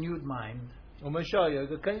renewed mind 我们需要有一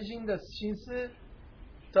个更新的心思，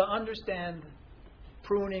 to understand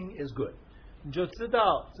pruning is good. 你就知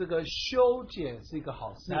道这个修剪是一个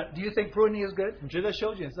好事。 Now, do you think pruning is good? 你觉得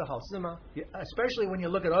修剪是好事吗？ Especially when you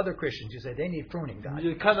look at other Christians, you say they need pruning, 你 God.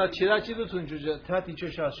 就看到其他基督徒，你就觉得他的确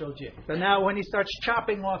需要修剪。 But now, when he starts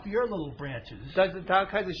chopping off your little branches, 但是他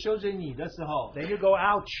开始修剪你的时候， then you go,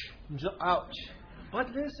 ouch. 你说 ouch。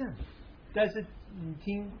 But listen, 但是你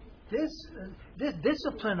听 this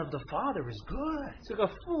discipline of the Father is good. 这个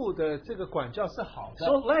父的这个管教是好的，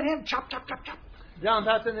 So let him chop, chop, chop, chop. 让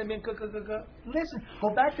他在那边咯咯咯咯。 Listen,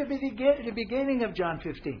 go back to the beginning of John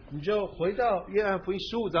 15. 你就回到约翰福音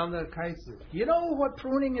15章的开始， You know what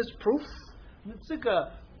pruning is proof? 这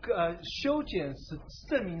个修剪是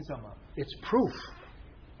证明什么？ It's proof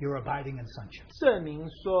you're abiding in sonship. 证明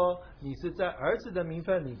说你是在儿子的名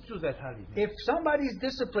分，你住在他里面。 If somebody's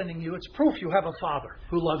disciplining you, it's proof you have a father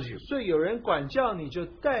who loves you. 所以有人管教你，就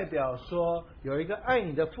代表说有一个爱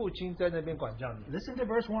你的父亲在那边管教你。 Listen to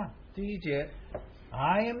verse 1. 第一节，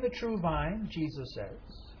 I am the true vine, Jesus says,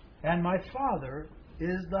 and my Father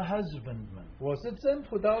is the husbandman. 我是真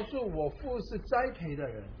葡萄树，我父是栽培的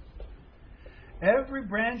人。 Every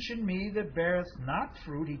branch in me that beareth not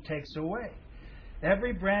fruit, he takes away.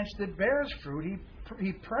 Every branch that bears fruit,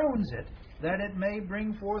 he prunes it, that it may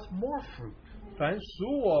bring forth more fruit. 凡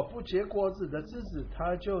属我不结果子的枝子，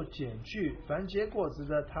他就剪去；凡结果子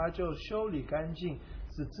的，他就修理干净，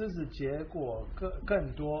使枝子结果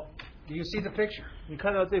更多。 Do you see the picture? 你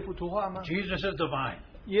看到这幅图画吗？ Jesus is the vine.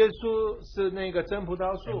 耶稣是那个真葡萄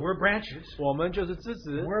And 树， we're branches. 我们就是枝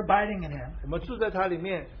子， We're abiding in him. 我们住在它里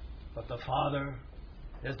面。 But the Father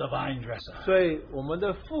is the vine dresser. 所以我们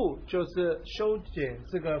的父就是修剪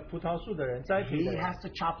这个葡萄树的人，栽培 He 的人。 has to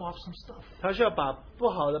chop off some stuff. 他需要把不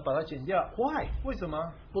好的把它剪掉。 Why? 为什么？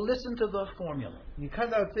 Well, listen to the formula. 你看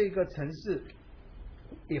到这个城市，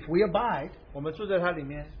 If we abide, 我们住在它里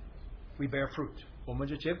面， we bear fruit. 我们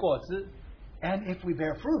就结果子。 And if we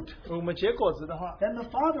bear fruit, 我们结果子的话， then the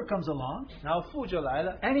Father comes along 然后父就来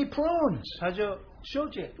了， and he prunes. 他就修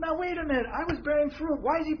剪。 Now, wait a minute. I was bearing fruit.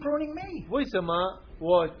 Why is he pruning me? 为什么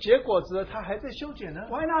我结果子了，他还在修剪呢？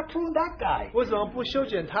 Why not prune that guy? 为什么不修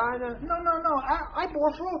剪他呢？ No. I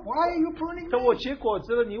bore fruit. Why are you pruning 但我 me? 结果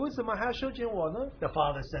子了，你为什么还要修剪我呢？ The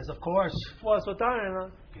Father says, of course, 父说：“当然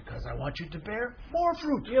了， because I want you to bear more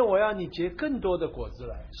fruit. 因为我要你结更多的果子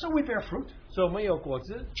来。 So we bear fruit. 所以我们有果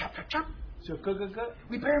子， Chop, chop, chop. 就割。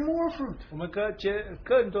 We bear more fruit. 我们结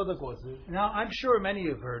更多的果子。 Now, I'm sure many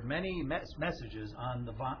have heard many messages on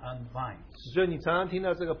vines. 所以你常常听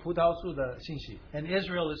到这个葡萄树的信息。 And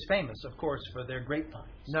Israel is famous, of course, for their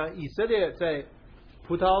grapevines. 那以色列在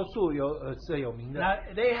葡萄树是有名的， Now,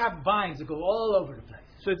 they have vines that go all over the place.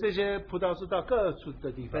 所以这些葡萄树到各处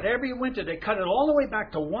的地方 But，every winter, they cut it all the way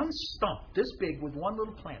back to one stump, this big, with one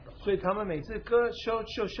little plant on it. 所以他们每次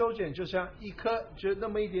修剪，就像一颗就那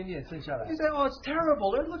么一点点剩下来 You。say, oh, it's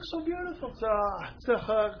terrible. It looks so beautiful. 这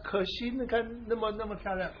很可惜，你看那么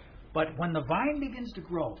漂亮。 But when the vine begins to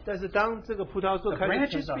grow, 但是当这个葡萄树 the 开始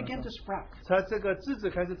branches 成长的 begin 时 to 候， sprout. 它这个枝子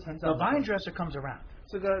开始成长 The 的时候， vine dresser comes around.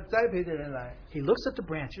 这个栽培的人来， He looks at the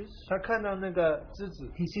branches. 他看到那个枝子，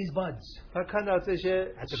 He sees buds. 他看到这些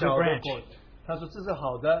That's a 小 good 的 branch. 果子，他说这是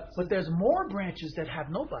好的。 But there's more branches that have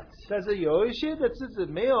no buds. 但是有一些的枝子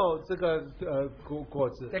没有这个果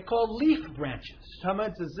子， They're called leaf branches. 它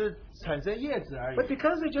们只是产生叶子而已。 But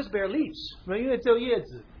because they just bear leaves, 因为只有叶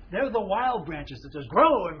子， they're the wild branches that just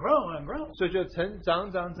grow and grow and grow. 所以就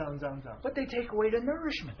长。 But they take away the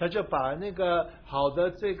nourishment. 他就把那个好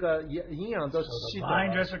的这个营养都 So 吸 the 走 vine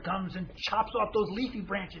了。 dresser comes and chops off those leafy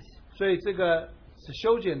branches. 所以这个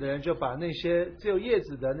修剪的人就把那些只有叶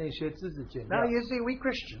子的那些枝子剪掉 Now。you see, we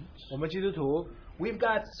Christians, 我们基督徒， we've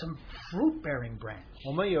got some fruit-bearing branch,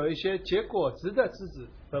 我们有一些结果子的枝子，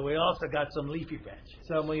 but we also got some leafy branches.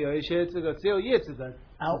 所以我们有一些这个只有叶子的枝子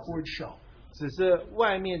Outward show. 只是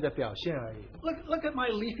外面的表现而已。 Look at my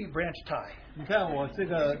leafy branch tie. 你看我这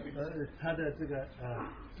个它的这个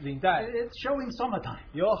领带 It's showing summertime.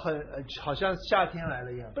 有好像夏天来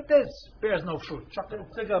了一样， But this bears no fruit. Chuck it away.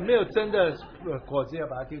 这个没有真的果子要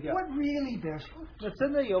把它丢掉。 What really bears fruit? 那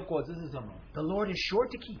真的有果子是什么？ The Lord is sure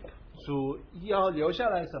to keep. 主要留下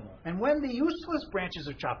来什么？ And when the useless branches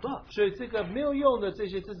are chopped off, 所以这个没有用的这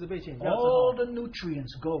些枝子被剪掉之 all 后， the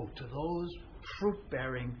nutrients go to those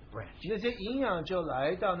fruit-bearing branches. 那些营养就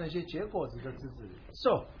来到那些结果子的枝子里。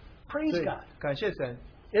 So, praise 所以 God. 感谢神，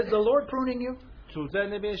 Is the Lord pruning you? 主在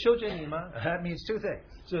那边修剪你吗？ That means two things.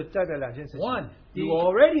 这代表两件事情。 One, 第 you 一，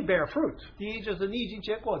 already bear fruit. 第一就是你已经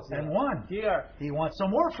结果子了 And one, 第二， He wants some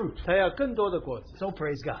more fruit. 他要更多的果子， So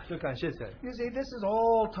praise God. 就感谢神。 You see, this is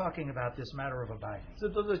all talking about this matter of abiding. 这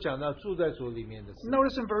都是讲到住在主里面的事。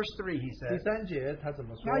 Notice in verse 3, he 第 says, 三节他怎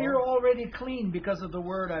么说 Now？you're already clean because of the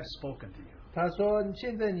word I've spoken to you. 他说：“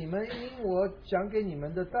现在你们因我讲给你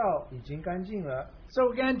们的道已经干净了。” So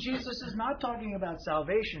again, Jesus is not talking about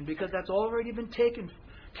salvation because that's already been taken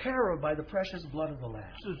care of by the precious blood of the Lamb.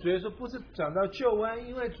 是所以说不是讲到救恩，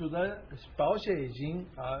因为主的保险已经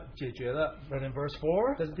解决了。 But in verse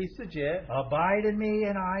 4, 这是第四节， Abide in me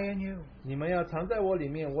and I in you. 你们要藏在我里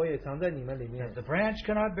面，我也藏在你们里面 As。the branch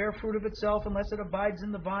cannot bear fruit of itself unless it abides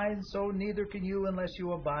in the vine, so neither can you unless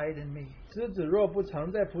you abide in me. 枝子若不藏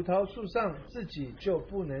在葡萄树上，自己就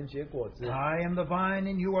不能结果子。 I am the vine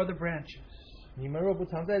and you are the branches. 你们若不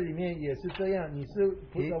藏在里面，也是这样。你是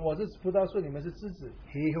我是葡萄树，你们是枝子。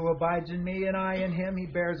 He who abides in me and I in him, he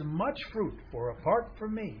bears much fruit, for apart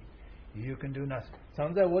from me, you can do nothing.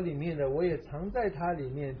 藏在我里面的，我也藏在他里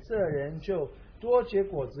面，这人就多结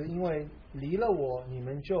果子，因为离了我，你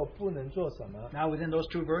们就不能做什么。 Now, within those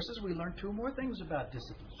 2 verses, we learn 2 more things about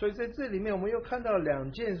discipline. 所以在这里面，我们又看到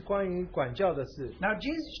2件关于管教的事。 Now,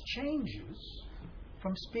 Jesus changes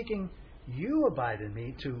from speaking, "You abide in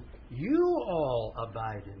me," to "You all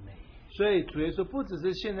abide in me." 所以主耶稣不只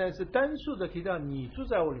是现在是单数的提到你住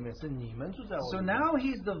在我里面，是你们住在我 So 里面。 now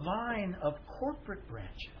he's the vine of corporate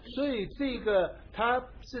branches. 所以这个它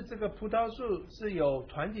是这个葡萄树是有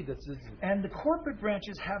团体的枝子， And the corporate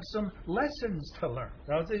branches have some lessons to learn.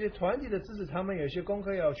 然后这些团体的枝子，他们有些功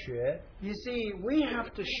课要学。 You see, we have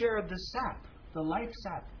to share the sap, the life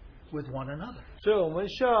sap, with one another. 所以我们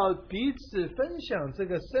需要彼此分享这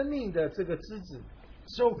个生命的这个枝子。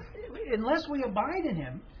 So, unless we abide in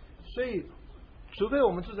him, 所以，除非我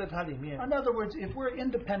们住在它里面， in other words, if we're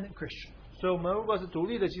independent Christian, 所以我们如果是独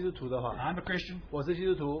立的基督徒的话， I'm a Christian, 我是基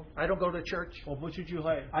督徒， I don't go to church, 我不去聚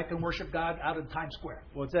会， I can worship God out in Times Square.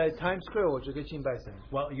 我在 Times Square 我就可以敬拜神。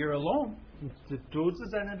 Well, you're alone. 你只独自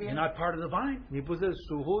在那 You're 边， not part of the vine. 你不是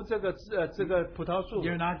属乎这个葡萄树，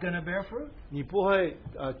 You're not going to bear fruit 你不会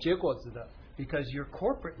结果子的， because you're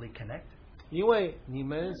corporately connected. 因为你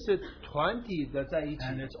们是团体的在一起，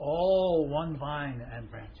 And it's all one vine and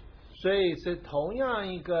branches. 所以是同样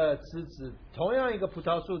一个枝子，同样一个葡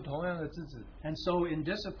萄树，同样的枝子。 And so in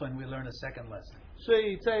discipline, we learn a second lesson. 所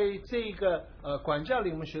以在这个管教里，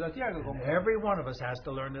我们学到第2个功 And 课， every one of us has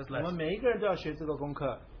to learn this 我们 lesson. 每一个人都要学这个功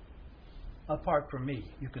课。 Apart from me,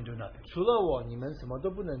 you can do nothing. 除了我，你们什么都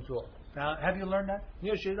不能做。 Now, have you learned that? 你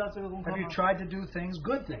有学到这个功课 Have 吗 you？tried to do things,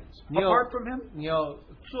 good things, 你有 apart from him? 你有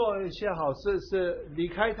做一些好事，是离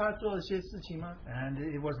开他做一些事情吗？ And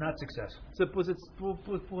it was not successful. 这不是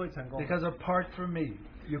不会成功的， Because apart from me,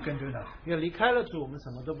 you can do nothing. 因为离开了主，我们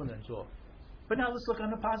什么都不能做。 But now let's look on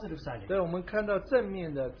the positive side of it. 所以我们看到正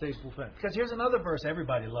面的这一部分。 Because here's another verse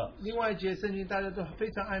everybody loves. 另外一节圣经大家都非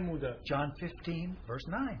常爱慕的， John 15, verse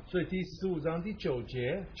 9. 所以第15章第9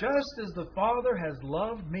节， Just as the Father has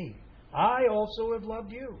loved me, I also have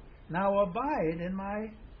loved you. Now abide in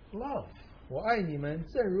my love. 我爱你们，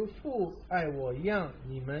正如父爱我一样，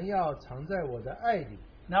你们要常在我的爱里。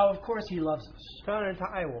 Now, of course, he loves us. 当然他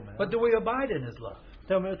爱我们， But do we abide in his love?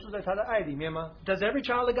 但我们要住在他的爱里面吗？ Does every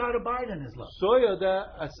child of God abide in his love? 所有的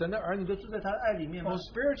神的儿女都住在他的爱里面吗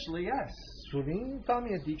Oh,？spiritually, yes. 属灵方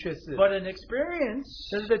面的确是， But in experience,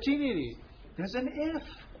 但是在经历里， there's an if.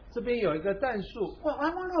 这边有一个但数， Well, I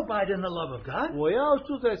want to abide in the love of God. 我要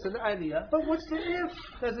住在神的爱里啊。 But what's the if?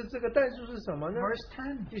 但是这个但数是什么呢？ Verse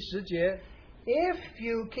 10. 第10节， If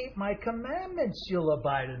you keep my commandments, you'll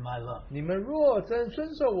abide in my love. 你们若真遵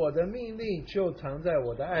守我的命令，就藏在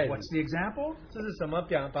我的爱里。 What's the example? 这是什么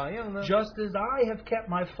榜样呢？ Just as I have kept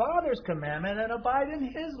my Father's commandment and abide in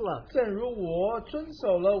his love. 正如我遵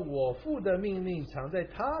守了我父的命令，藏在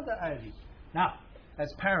他的爱里。 Now, as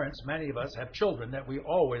parents, many of us have children that we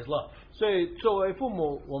always love. 所以作为父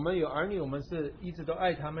母，我们有儿女，我们是一直都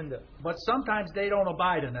爱他们的。 But sometimes they don't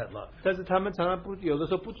abide in that love. 但是他们常常有的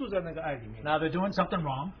时候不住在那个爱里面， Now they're doing something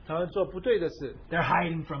wrong. 他们做不对的事， They're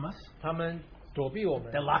hiding from us. 他们躲避我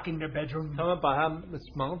们 They're，locking their bedroom. 他们把他们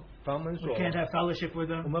房门 We 锁 can't 了， have fellowship with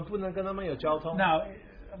我 them. 们不能跟他们有交通。 Now,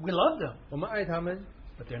 we love them, 我们爱他们，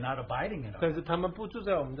 but they're not abiding in us. 但是他们不住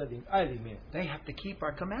在我们的爱里面， They have to keep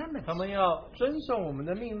our commandments. 他们要遵守我们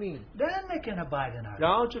的命令， Then they can abide in our love.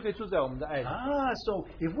 然后就可以住在我们的爱里。 So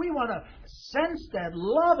if we want to sense that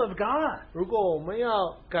love of God, 如果我们要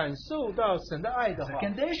感受到神的爱的 it's 话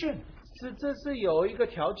a，condition. 这是有一个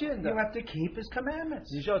条件的 You，have to keep his commandments.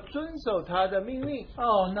 你需要遵守他的命令。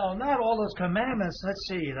 Oh, no, not all those commandments. Let's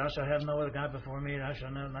see. Thou shalt have no other God before me. Thou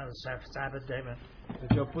shalt not Sabbath day.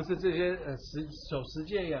 就不是这些守十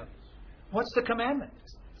诫一样。 What's the commandment?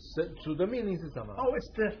 主的命令是什么？ Oh,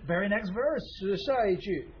 it's the very next verse. 是下一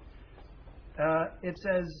句， It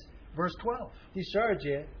says, verse 12, 第12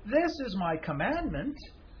节， This is my commandment,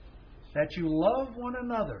 that you love one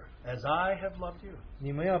another as I have loved you.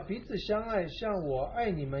 你们要彼此相爱，像我爱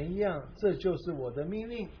你们一样，这就是我的命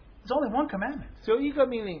令。 It's only one commandment. 只有一个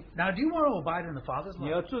命令， Now, do you want to abide in the Father's 你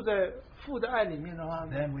要 love? 住在父的爱里面的话，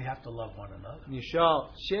 Then we have to love one another. 你需要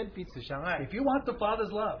先彼此相爱。 If you want the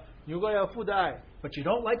Father's love, 如果要父的爱， but you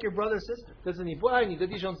don't like your brother or sister, 但是你不爱你的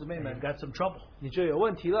弟兄姊妹 then 们 you've，got some trouble. 你就有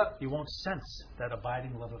问题了。 You won't sense that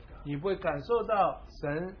abiding love of God. 你不会感受到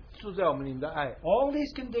神住在我们里面的爱。 All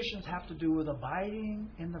these conditions have to do with abiding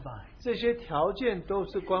in the vine. 这些条件都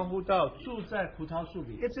是关乎到住在葡萄树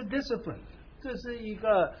里， It's a discipline. 这是一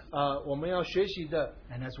个我们要学习的。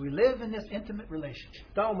 And as we live in this intimate relationship,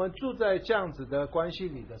 当我们住在这样子的关系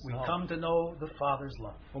里的时 we 候， come to know the Father's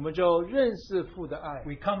love. 我们就认识父的爱，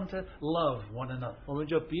 We come to love one another. 我们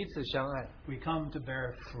就彼此相爱， We come to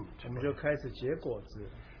bear fruit. 我们就开始结果子。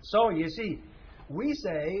 So you see, we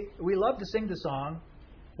say, we love to sing the song,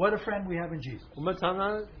 What a Friend We Have in Jesus. 我们常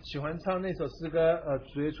常喜欢唱那首诗歌，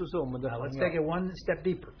主耶稣是我们的 Now 朋 let's take 友。 it one step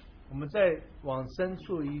deeper. 我们再往深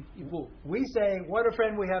处一步， We say, What a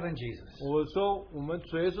friend we have in Jesus. 我说我们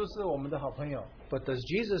主耶稣是我们的好朋友， But does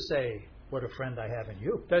Jesus say, What a friend I have in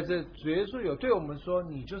you? 但是主耶稣有对我们说，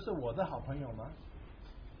你就是我的好朋友吗？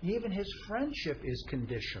 Even his friendship is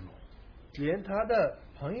conditional. 连他的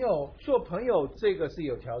朋友做朋友，这个是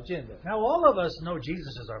有条件的。 Now, all of us know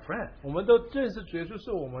Jesus is our friend. 我们都认识主耶稣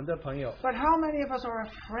是我们的朋友， But how many of us are a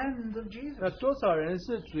friend of Jesus? 那多少人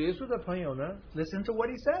是主耶稣的朋友呢？ Listen to what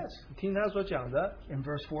he says 听他所讲的 in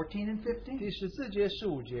verse 14 and 15. 第14节、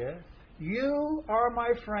15节， You are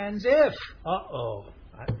my friends if.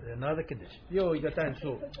 Another condition. 又一个但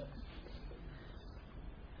数。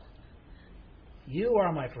 You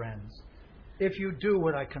are my friends if you do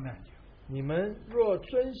what I command you. 你们若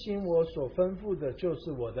遵行我所吩咐的，就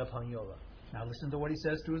是我的朋友了。 Now listen to what he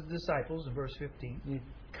says to his disciples in verse 15. 你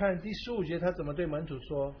看第15节，他怎么对门徒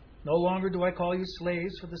说？ No longer do I call you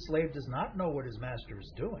slaves, for the slave does not know what his master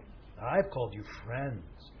is doing. I've called you friends.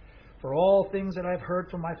 For all things that I've heard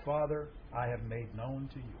from my Father, I have made known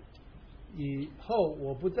to you. 以后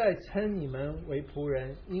我不再称你们为仆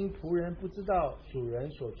人，因仆人不知道主人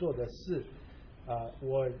所做的事。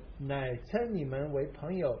我乃称你们为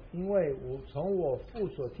朋友，因为我从我父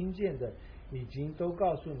所听见的，已经都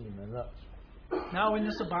告诉你们了。 Now in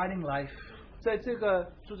this abiding life, 在这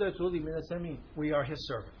个住在主里面的生命， we are his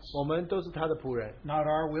servants. 我们都是他的仆人， Not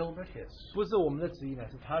our will, but his. 不是我们的旨意，乃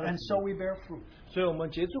是他的 And 旨 so 意。 we bear fruit. 所以我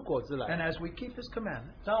们结出果子 And 来。 as we keep his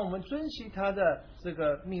commandments, 当我们遵循他的这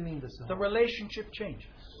个命令的时 the 候， relationship changes.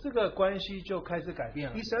 这个关系就开始改变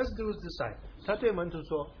了 He。says to his disciples, 他对门徒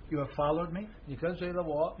说 You have followed me, 你跟随了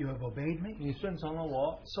我， you have obeyed me, 你顺从了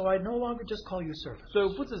我， so I no longer just call you servants. 所以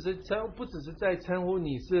我不只是在称呼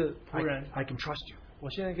你是仆人， I can trust you. 我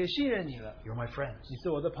现在可以信任你了， You're my friends. 你是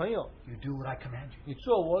我的朋友， You do what I command you. 你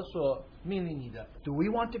做我所命令你的。 Do we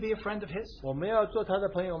want to be a friend of his? 我们要做他的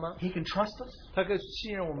朋友吗？ He can trust us. 他可以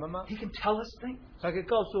信任我们吗？ He can tell us things. 他可以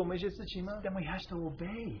告诉我们一些事情吗？ Then we have to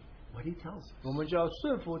obey what he tells us. 我们就要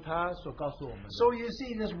顺服他所告诉我们的。 So you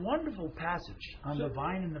see this wonderful passage on the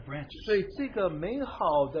vine and the branches 所以这个美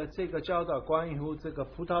好的这个教导关于这个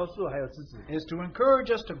葡萄树还有枝子， is to encourage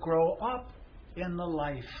us to grow up in the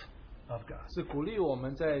life of God. 是鼓励我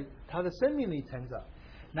们在他的生命里成长。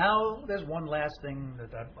 Now there's one last thing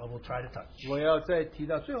that I will try to touch. 我要再提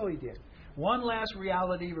到最后一点， One last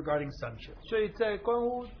reality regarding sonship. 所以在关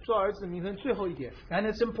乎做儿子名分最后一点， And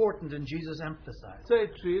it's important, and Jesus emphasized. 在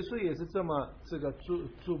主耶稣也是这么这个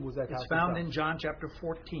注目在他 It's 身 found 上， in John chapter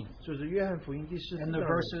 14, 就是约翰福音第14 in the 章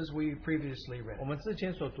verses we previously 我 read. 们之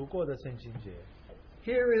前所读过的圣经节，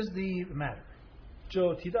 Here is the matter.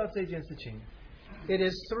 就提到这件事情。 It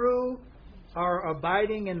is through our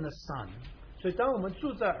abiding in the Son 所以当我们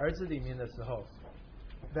住在儿子里面的时候，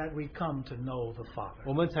 that we come to know the Father.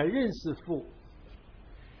 我们才认识父。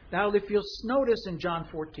 Now, if you'll notice in John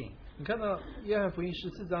 14, 你看到约翰福音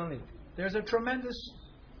14章里， there's a tremendous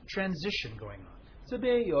transition going on. 这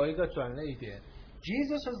边有一个转捩点，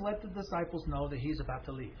 Jesus has let the disciples know that he's about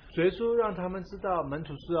to leave. 主耶稣让他们知道门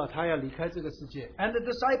徒知道他要离开这个世界， And the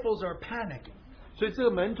disciples are panicking 所以这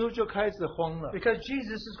个门徒就开始慌了， because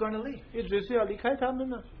Jesus is going to leave. 因为主耶稣要离开他们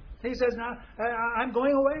呢。 He says, Now, I'm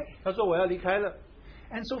going away. 他说我要离开了，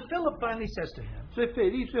 And so Philip finally says to him, 所以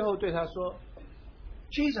腓力最后对他说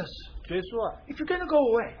Jesus, 主耶稣啊， if you're going to go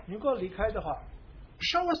away, 你如果离开的话，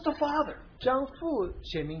 show us the Father. 将父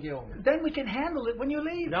显明给我们， Then we can handle it when you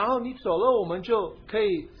leave. 然后你走了，我们就可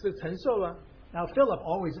以是承受了。 Now, Philip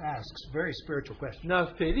always asks very spiritual questions. 那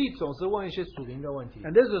腓力总是问一些属灵的问题，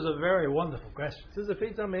 And this is a very wonderful question. 这是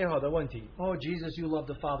非常美好的问题。 Oh, Jesus, you love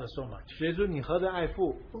the Father so much. 主耶稣，你何等爱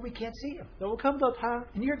父， But we can't see him. 那我们看不到他，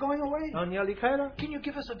 And you're going away. 然后你要离开了， Can you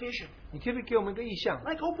give us a vision? 你可不可以给我们一个意象，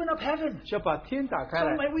 Like open up heaven. 就要把天打开 So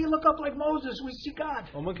来， when we look up like Moses, we see God.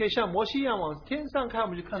 我们可以像摩西一样往天上看，我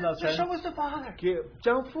们就看到 So 神， show us the Father.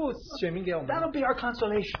 将父显明给我们， That'll be our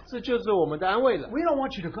consolation. 这就是我们的安慰了。 We don't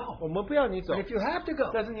want you to go. 我们不要你走 But，if you have to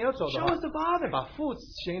go, 但是你要走的 show 话 us，the Father. 把父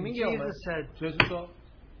显明给我们。 Jesus said, 主耶稣说：“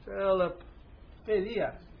腓力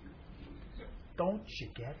啊， Don't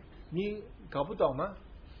you get it? 你搞不懂吗？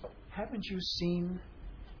 Haven't you seen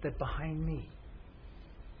that behind me,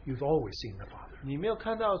 you've always seen the Father? 你没有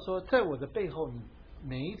看到说，在我的背后，你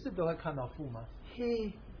每一次都会看到父吗？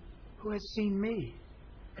 He Who has seen me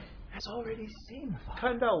has already seen the Father.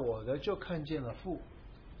 看到我的就看见了父。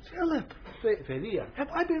 Philip, 腓力啊， have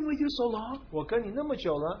I been with you so long? 我跟你那么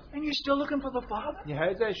久了， And you're still looking for the Father? 你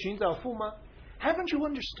还在寻找父吗？ Haven't you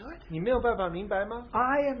understood? 你没有办法明白吗？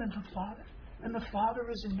 I am in the Father, and the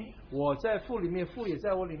Father is in me. 我在父里面，父也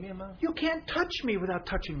在我里面吗？ You can't touch me without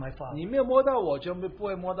touching my Father. 你没有摸到我，就不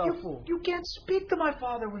会摸到父。 You can't speak to my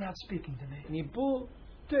Father without speaking to me. 你不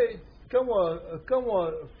对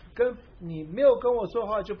跟你没有跟我说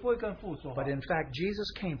话，就不会跟父说话。 But in fact,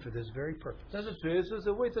 Jesus came for this very purpose. 但是主耶稣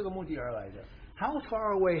是为这个目的而来的。 How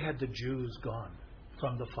far away had the Jews gone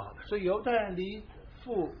from the Father? 所以犹太人离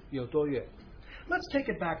父有多远？ Let's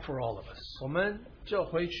take it back for all of us. 我们就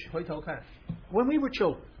回头看， When we were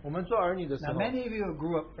children, 我们做儿女的时 now 候， many of you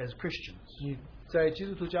grew up as Christians. 你在基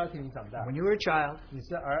督徒家庭里长大， When you were a child, 你是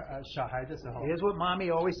小孩的时候， here's what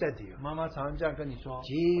Mommy always said to you. 妈妈常常这样跟你说：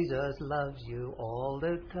 Jesus loves you all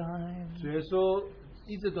the time. 主耶稣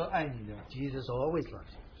一直都爱你的， Jesus always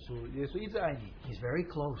loves you. 主耶稣一直爱你， He's very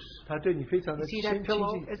close. 他对你非常 You 的 see 亲 that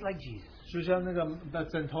pillow? 近， It's like Jesus. 就像那个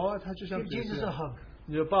枕头啊，它就像 Give 主耶 Jesus a 稣， hug.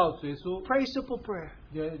 你就抱主耶稣， Pray simple prayer.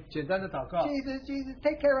 有简单的祷告， Jesus,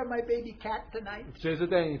 take care of my baby cat tonight. 主耶稣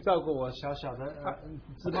带你照顾我小小的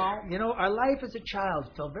只猫， You know, our life as a child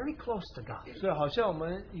felt very close to God. 所以好像我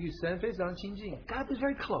们与神非常亲近， God was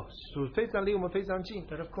very close. 主非常离我们非常近，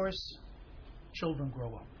 But of course, children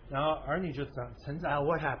grow up. 然后儿女就成长， Now,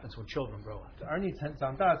 what happens when children grow up? 儿女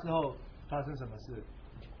长大之后发生什么事？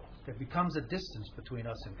 There becomes a distance between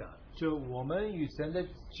us and God. 就我们与神的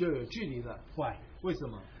就有距离了。 Why? 为什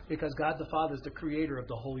么？ Because God the Father is the creator of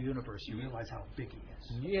the whole universe. You realize how big He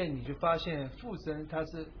is. 因为你就发现父神他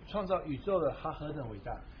是创造宇宙的，他何等伟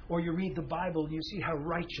大。 Or you read the Bible and you see how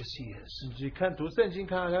righteous He is. 你去看读圣经，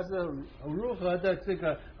看到他是如何的这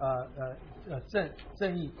个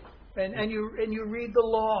正义。 And you read the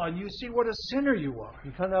law and you see what a sinner you are.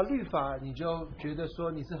 你看到律法，你就觉得说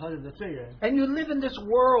你是何等的罪人。 And you live in this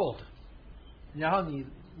world. 然后你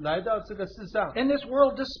来到这个世上， And this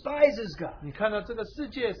world despises God. 你看到这个世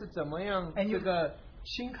界是怎么样 And you- 这个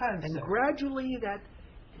轻看 And 神， gradually that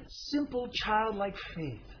simple childlike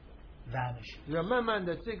faith vanishes. 然后慢慢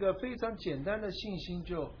的这个非常简单的信心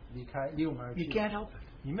就离我们而 You 去。 can't help it.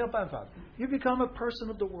 你没有办法， You become a person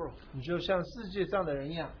of the world. 你就像世界上的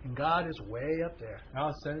人一样。 And God is way up there, 然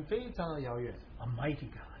后神非常的遥远， a mighty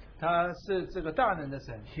God. 他是这个大能的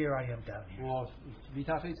神， Here I am down here. 我离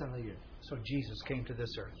他非常的远。 So Jesus came to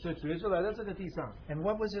this earth. 所以主耶稣来到这个地上， And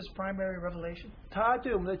what was His primary revelation? 他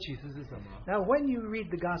对我们的启示是什么？ Now, when you read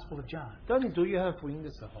the Gospel of John, 当你读约翰福音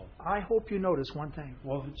的时候， I hope you notice one thing.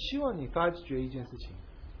 我希望你发觉一件事情。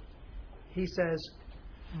 He says,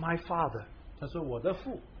 My Father, 他说：“我的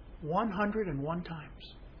父101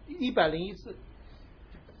 times. 101次，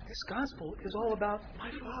 This Gospel is all about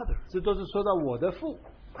my Father. 这都是说到我的父。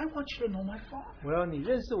 I want you to know my Father. 我要你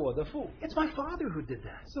认识我的父， It's my Father who did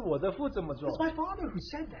that. 是我的父这么做， It's my Father who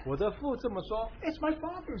said that. 我的父这么说， It's my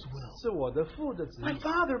Father's will. 是我的父的旨 My 意。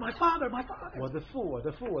 Father, my Father, my Father. 我的父，我的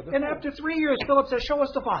父，我的 And 父。 after 3 years, Philip says, Show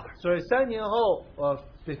us the Father. 所以3年后，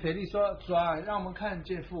腓力说：主啊，让我们看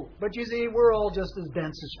见父。 But you see, we're all just as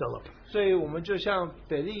dense as Philip. 所以我们就像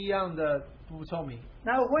腓力一样的不聪明。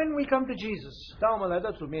 Now, when we come to Jesus, 当我们来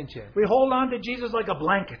到主面前， we hold on to Jesus like a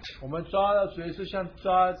blanket. 我们抓到主耶稣，像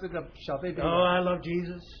抓这个小贝贝一 Oh, 样。 I love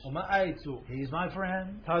Jesus. 我们爱主， He's my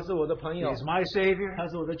friend. 他是我的朋友， He's my Savior. 他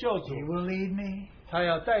是我的救主， He will lead me. 他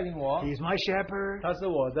要带领我， He's my shepherd. 他是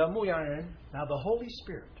我的牧羊人。 Now, the Holy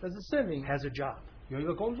Spirit 但是圣灵 has a job, 有一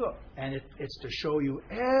个工作， and it's to show you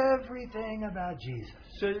everything about Jesus.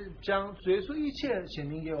 是将主耶稣一切显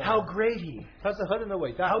明给我们。 How great He is. 他是何等的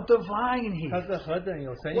伟大， How divine He 他 is. 是何等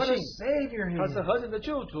有神 What a 性， Savior 他 He 是 is. 何等的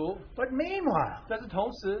救主。 But meanwhile, 但是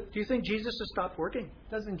同时， do you think Jesus has stopped working?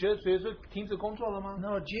 但是你觉得主耶稣停止工作了吗？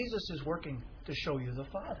 No, Jesus is working to show you the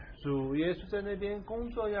Father. 主耶稣在那边工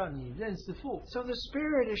作，要你认识父。 So the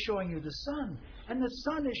Spirit is showing you the Son, and the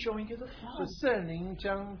Son is showing you the 是 Father. 圣灵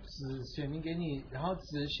将子显明给你，然后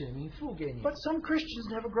子显明父给你。 But some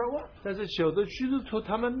Christians never grow up. 但是有的基督徒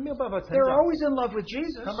他们没有办法成 They're 长， always in love with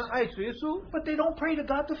Jesus, 他们爱主耶稣， but they don't pray to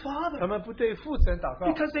God the 他 Father 们不对父神祷告，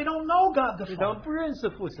 because they don't know God the 因为他们 Father. 不认识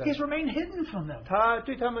父神， He's remained hidden from them. 他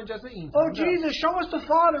对他们家是隐 Oh, 藏的。 Jesus, show us the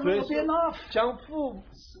Father. 所以 It will be enough. 将父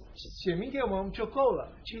显明给我们就够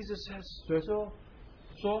了。 Jesus says, 所以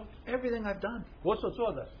说， Everything I've done, 我所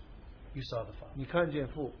做的， you saw the Father. 你看见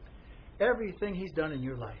父， Everything He's done in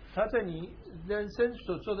your life, 他在你人生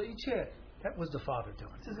所做的一切， that was the Father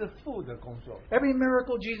doing. 这是父的工作。 Every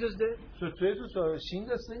miracle Jesus did, 所以主耶稣所行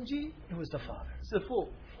的神迹 it was the Father. 是父，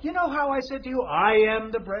 You know how I said to you, I am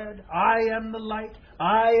the bread, I am the light,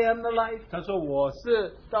 I am the life. 他说我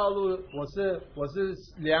是道路，我是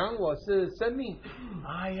粮，我是生命。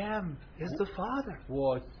 I am is the Father.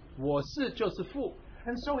 我是就是父。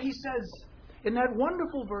 And so he says in that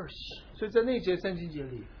wonderful verse, 所以在那节圣经节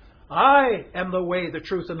里， I am the way, the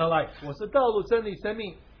truth, and the life. 我是道路、真理、生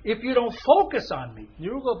命。 If you don't focus on me, 你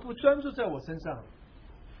如果不专注在我身上，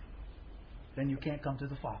 then you can't come to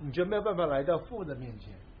the Father. 你就没有办法来到父的面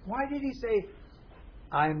前。 Why did he say,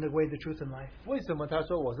 I am the way, the truth, and life? 为什么他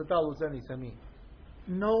说我是道路、真理、生命？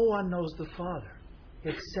 No one knows the Father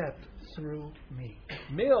except through me.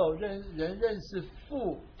 没有人认识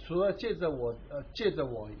父，除了借着我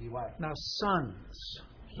以外。 Now, sons,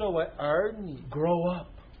 作为儿女 grow up.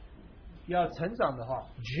 要成长的话，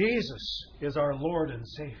 Jesus is our Lord and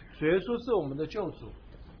Savior. 主耶稣是我们的救主，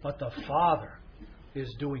 But the Father is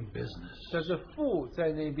doing business. 但是父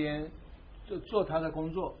在那边做他的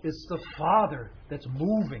工作， It's the Father that's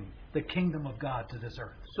moving the kingdom of God to this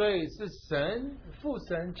earth. 所以是父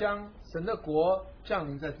神将神的国降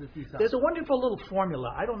临在这地上。 There's a wonderful little formula.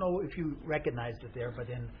 I don't know if you recognized it there, but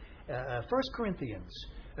in 1 Corinthians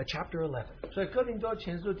chapter 11. 所以哥林多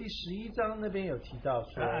前书第11章那边有提到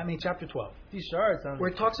说， chapter 12. 第12章 Where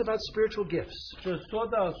it talks about spiritual gifts. 就说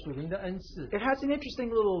到属灵的恩赐， It has an interesting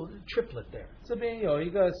little triplet there 这边有一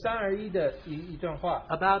个3而1的一段话，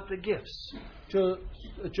 about the gifts.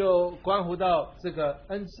 就关乎到这个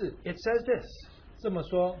恩赐。 It says this, 这么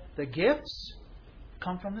说， the gifts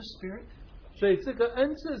come from the Spirit. 所以这个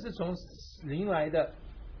恩赐是从灵来的。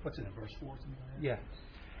 What's it in verse 4? Something like that? Yeah.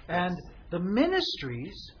 And the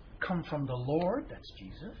ministries come from the Lord, that's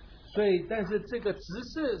Jesus. 所以，但是这个执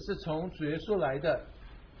事是从主耶稣来的，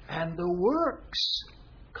 And the works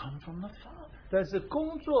come from the Father. 但是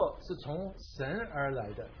工作是从神而来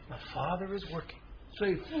的。 The Father is working 所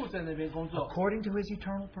以父在那边工作， according to His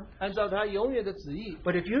eternal purpose. 按照他永远的旨意。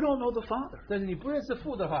 But if you don't know the Father, 但是你不认识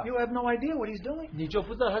父的话， you have no idea what He's doing. 你就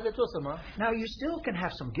不知道他在做什么。 Now, you still can have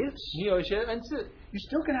some gifts. 你有一些恩赐， You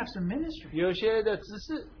still can have some ministry. 有一些的执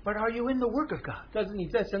事， But are you in the work of God? 但是你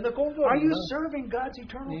在神的工作 Are 里 you 呢？ serving God's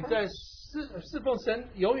eternal 你在 purpose? 侍奉神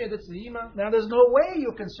永远的旨意吗？ Now, there's no way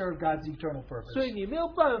you can serve God's eternal purpose 所以你没有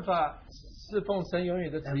办法侍奉神永远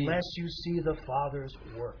的旨意， unless you see the Father's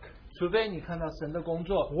work. 除非你看到神的工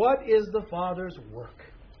作。 What is the Father's work?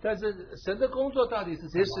 但是神的工作到底是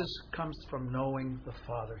什 This 么？ comes from knowing the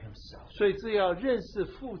Father Himself. 所以这要认识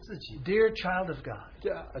父自己。 Dear child of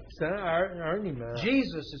God, 神儿女们啊，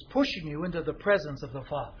 Jesus is pushing you into the presence of the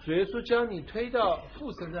Father. 主耶稣将你推到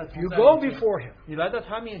父神的同 You 在 go 面前 before Him. 你来到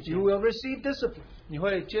他面前 You，will receive discipline, 你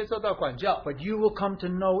会接受到管教， but you will come to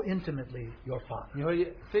know intimately your Father. 你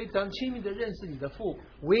会非常亲密的认识你的父。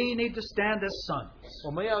 We need to stand as sons 我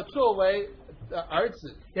们要作为儿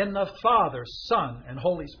子， in the Father, Son, and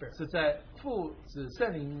Holy Spirit. 是在父子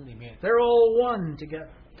圣灵里面， They're all one together.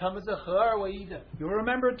 他们是合而为一的。 You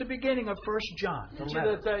remember at the beginning of 1 John, the 记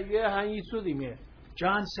得 letter, 在约翰一书里面，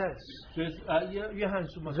 John says, 所以约翰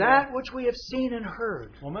书嘛， That which we have seen and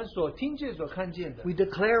heard, 我们所听见、所看见的， we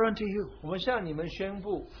declare unto you, 我们向你们宣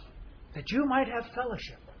布， that you might have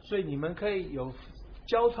fellowship 所以你们可以有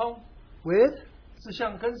交通， with 是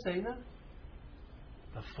像跟谁呢？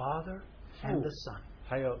 the Father and the Son.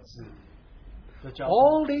 还有子的交通。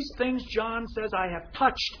 All these things, John says, I have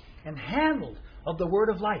touched and handled of the word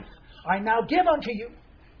of life. I now give unto you.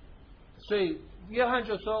 所以约翰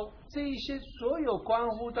就说，这一些所有关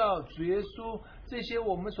乎到主耶稣，这些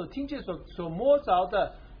我们所听见、所摸着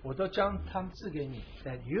的，我都将他们赐给你，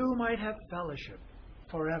 That you might have fellowship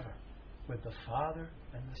forever with the Father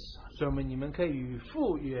and the Son. 所以你们可以与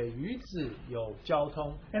父也与子有交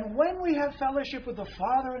通。 And when we have fellowship with the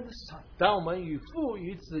Father and the Son, 当我们与父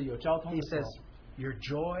与子有交通 He 的时 says, 候， your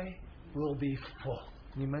joy will be full.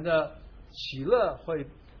 你们的喜乐会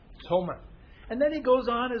充满。 And then he goes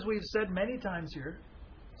on, as we've said many times here,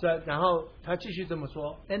 然后他继续这么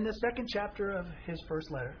说， in the second chapter of his first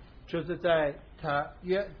letter. 就是在他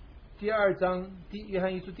第二章约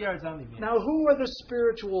翰一书第2章里面。 Now, who are the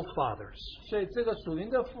spiritual fathers? 所以这个属灵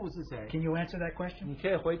的父是谁？ Can you answer that question? 你可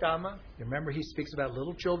以回答吗？ You remember he speaks about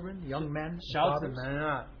little children, young men, 小子 fathers. 们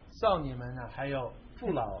啊，少年们啊，还有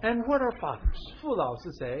父老。 And what are fathers? 父老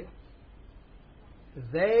是谁？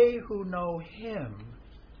 They who know him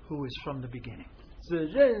who is from the beginning. 只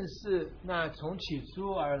认识那从起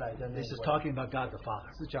初而来的那 This is 位。 talking about God the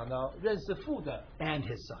Father 是讲到认识父的， and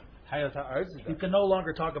his Son. 还有他儿子 You 的。 can no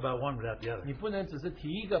longer talk about one without the other. 你不能只是提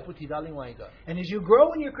一个不提到另外一个。 And as you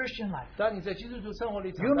grow in your Christian life, 当你在基督徒生活里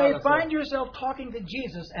长 you 大 may 的时候， find yourself talking to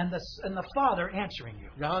Jesus and the Father answering you.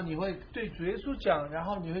 然后你会对主耶稣讲，然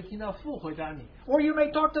后你会听到父回答你， Or you may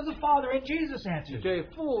talk to the Father and Jesus 你 answers you. 对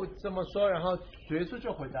父这么说，然后主耶稣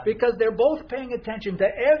就回答你， Because they're both paying attention to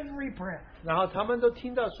every prayer. 然后他们都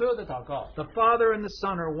听到所有的祷告。 The Father and the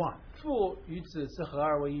Son are one. 父与子是合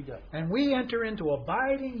二为一的， And we enter into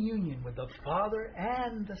abiding union with the Father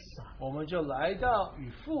and the Son. 我们就来到与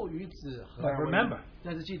父与子合二 But 为 remember, 一。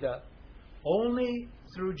但是记得， only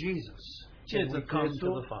through Jesus 借 can 着 we 主耶 come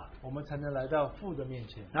to the 稣 Father. 我们才能来到父的面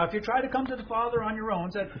前。 Now, if you try to come to the Father on your own,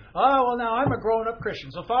 say, oh, well, now I'm a grown-up Christian,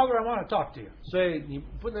 so Father, I want to talk to you. 所以你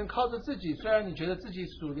不能靠着自己，虽然你觉得自己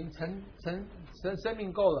属灵生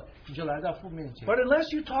命够了，你就来到父面前。 But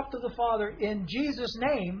unless you talk to the Father in Jesus'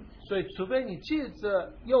 name, 所以，除非你借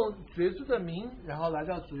着用主耶稣的名，然后来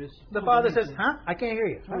到主耶稣。 the Father says, huh? I can't hear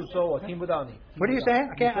you. 父说：“我听不到你。” What are you saying?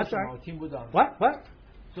 I can't. 你说 I'm 什么 sorry. 我听不到你。 What? What?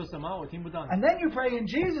 说什么？我听不到你。 And then you pray in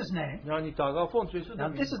Jesus' name. 然后你祷告奉主耶稣的 Now,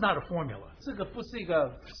 名 this。is not a formula. 这个不是一个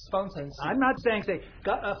方程式， I'm not saying,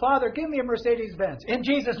 Father, give me a Mercedes-Benz in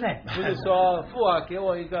Jesus' name. 不是说父啊给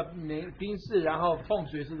我一个宾士，然后奉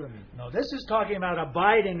主耶稣的名， No, this is talking about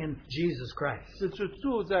abiding in Jesus Christ. 是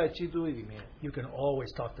住在基督里面。 You can always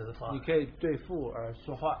talk to the 你 Father. 可以对父而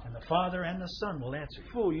说话， And the Father and the Son will answer you.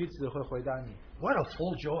 父与子会回答你。 What a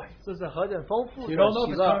full joy. 这是何等丰富的 You don't know if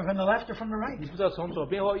喜 it's 乐 coming！from the left or from the 你 right. 不知道从左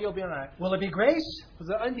边或右边来， Will it be grace? 不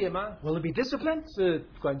是恩典吗？ Will it be discipline? 是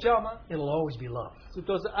管教吗？ It'll always be love. 这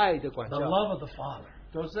都是爱的管 The 教， love of the Father.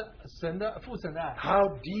 都是父神的爱。 How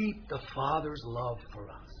deep the Father's love for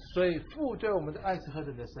us. 所以父对我们的爱是何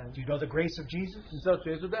等的深。 Do you know the grace of Jesus? 你知道主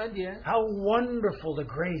耶稣的恩典？ How wonderful the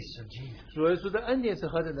grace of Jesus. 主耶稣的恩典是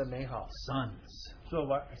何等的美好。 Sons. 做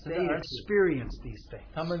完神 They 的儿子， experience these things.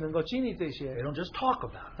 他们能够经历这 They 些， don't just talk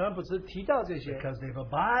about it 他们不是提到这些， because they've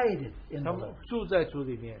abided in 他 the 们 Lord. 住在主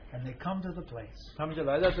里面， And they come to the place 他们就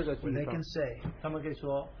来到这个地 where they 方 can，say, 他们可以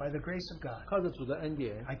说， by the grace of God, 靠着主的恩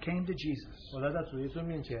典， I came to Jesus 我来到主耶稣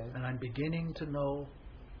面前， and I'm beginning to know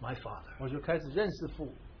my Father. 我就开始认识父。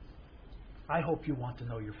 I hope you want to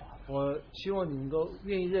know your Father. 我希望你能够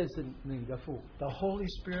愿意认识你的父， The Holy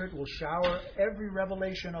Spirit will shower every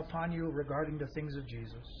revelation upon you regarding the things of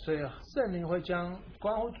Jesus. 所以圣灵会将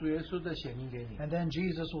关乎主耶稣的显明给你， And then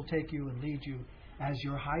Jesus will take you and lead you as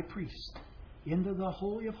your high priest into the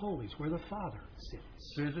Holy of Holies where the Father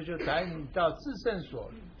sits. 主耶稣就带你到至圣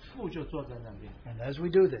所，父就坐在那边。 And as we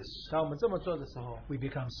do this, 当我们这么做的时候， we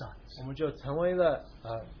become sons. 我们就成为了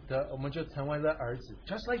我们就成为了儿子，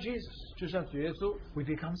 Just like Jesus, 就像主耶稣， we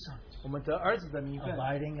become sons, 我们得儿子的名分，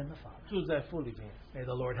 abiding in the Father. 住在父里面。 May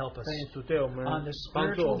the Lord help us 但愿主对我们 on this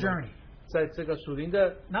帮助我 spiritual 们 journey. 在这个属灵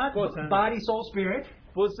的 Not 过程， body, soul, spirit.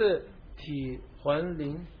 不是体魂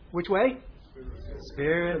灵， Which way?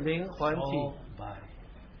 Spirit, 灵魂 soul, 体。 body.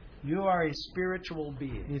 You are a spiritual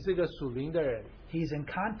being. 你是个属灵的人， He's in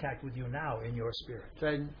contact with you now in your spirit.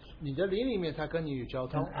 在你的灵里面，他跟你有交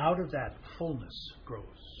通 And，out of that, fullness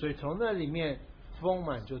grows. 所以从那里面丰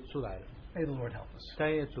满就出来了。 May the Lord help us.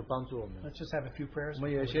 但愿主帮助我们。 Let's just have a few prayers. 我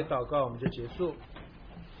们有一 before 些 we go. 祷告，我们就结束。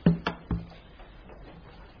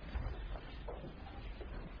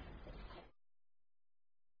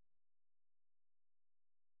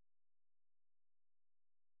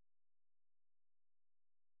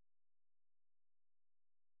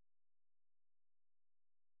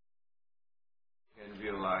 And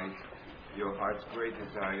realize your heart's great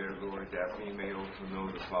desire, Lord, that we may also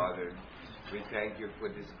know the Father. We thank you for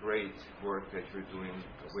this great work that you're doing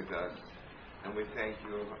with us. And we thank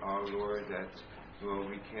you, our Lord, that, Lord,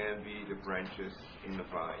 we can be the branches in the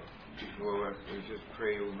vine. Lord, we just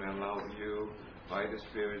pray we may allow you, by the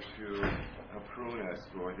Spirit, to prune us,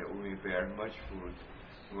 Lord, that we may bear much fruit.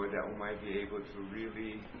 Lord, that we might be able to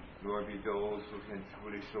really, Lord, be those who can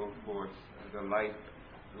truly show forth the life,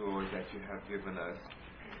 Lord, that you have given us.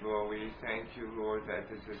 Lord, we thank you, Lord, that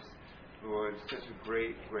this is, Lord, such a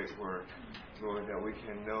great, great work. Lord, that we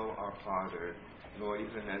can know our Father. Lord,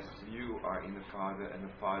 even as you are in the Father and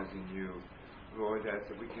the Father is in you. Lord, that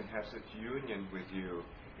we can have such union with you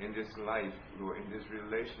in this life, Lord, in this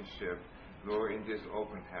relationship, Lord, in this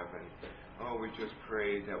open heaven. Oh, we just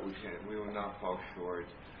pray that we will not fall short.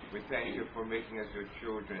 We thank you for making us your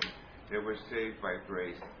children, that we're saved by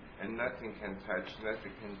grace, and nothing can touch,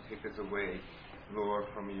 nothing can take us away, Lord,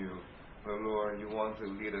 from you. But Lord, you want to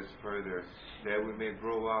lead us further, that we may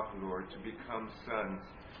grow up, Lord, to become sons,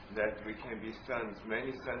 that we can be sons,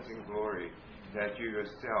 many sons in glory, that you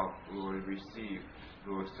yourself, Lord, receive,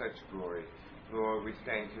 Lord, such glory. Lord, we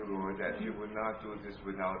thank you, Lord, that you would not do this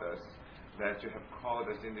without us. that you have called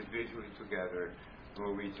us individually together.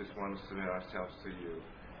 Lord, we just want to submit ourselves to you.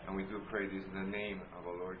 And we do pray this in the name of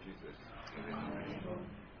our Lord Jesus. Amen.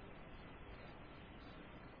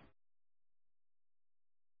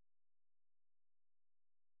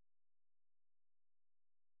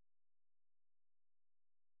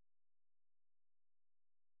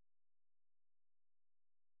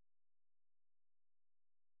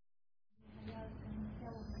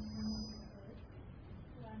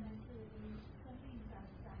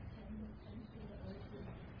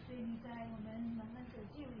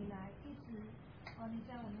你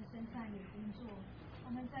在我们身上有工作，我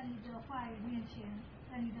们在你的话语面前，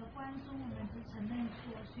在你的光中，我们只承认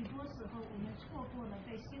错。许多时候，我们错过了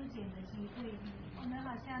被修剪的机会，我们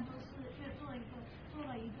好像都是做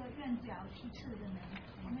了一个愿脚踢刺的人。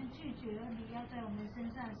我们拒绝了你要在我们身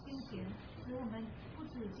上修剪，使我们不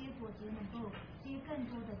止结果子，能够结更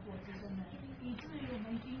多的果子的人，以至于我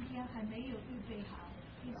们今天还没有预备好，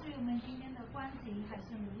以至于我们今天的光景还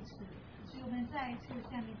是如此。所以我们再一次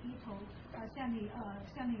向你低头，向你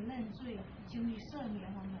认罪，求你赦免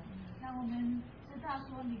我们，让我们知道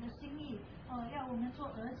说你的心意，要我们做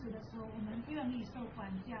儿子的时候，我们愿意受管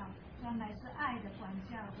教，这乃是爱的管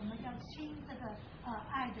教，我们要亲这个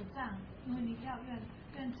爱的杖，因为你要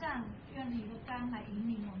愿杖，愿你的竿来引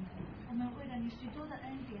领我们。我们为了你许多的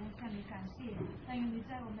恩典向你感谢，但愿你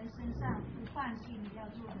在我们身上不放弃你要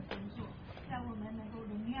做的工作，让我们能够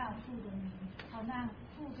荣耀父的名，好让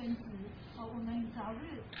父跟子，我们早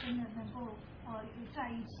日真的能够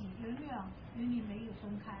在一起，永远与你没有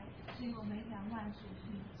分开。所以我们仰望主，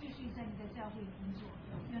你继续在你的教会工作，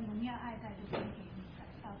愿荣耀爱戴都归给你。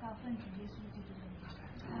祷告奉主耶稣基督的名。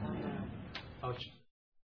阿门。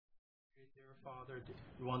Dear Father,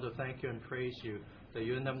 we want to thank you and praise you that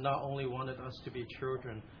you have not only wanted us to be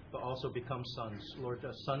children, but also become sons. Lord,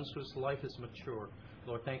 sons whose life is mature.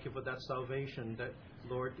 Lord, thank you for that salvation that,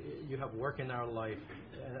 Lord, you have worked in our life.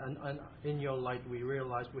 And in your light, we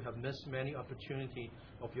realize we have missed many opportunities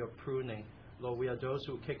of your pruning. Lord, we are those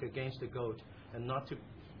who kick against the goat and not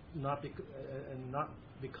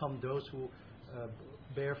become those who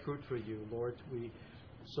bear fruit for you, Lord.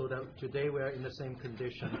 So that today we are in the same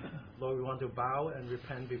condition. Lord, we want to bow and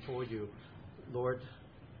repent before you. Lord,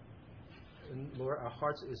 our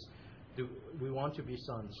hearts we want to be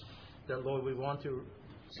sons. That, Lord, we want to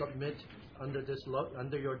submit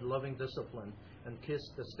under your loving discipline and kiss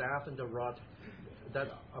the staff and the rod that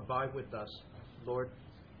abide with us. Lord,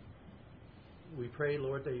 we pray,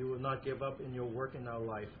 Lord, that you will not give up in your work in our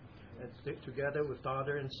life. And together with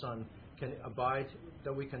Father and Son,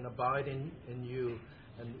 that we can abide in you,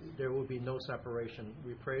 and there will be no separation.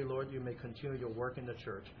 We pray, Lord, you may continue your work in the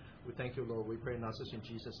church. We thank you, Lord. We pray now this in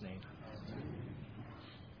Jesus' name.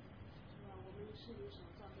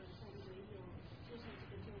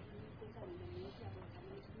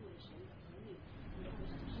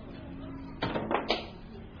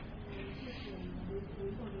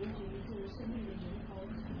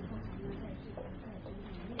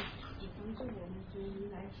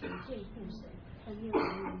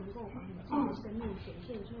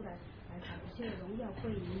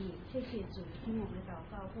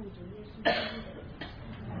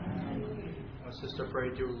 Sister, pray,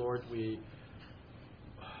 dear Lord, we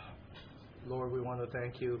want to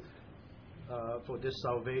thank you for this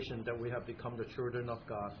salvation that we have become the children of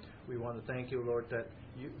God. We want to thank you, Lord, that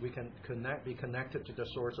we can be connected to the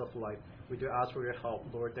source of life. We do ask for your help,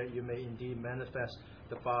 Lord, that you may indeed manifest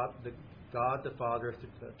God the Father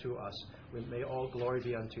to us. May all glory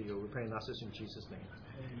be unto you. We pray in this in Jesus' name.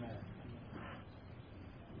 Amen.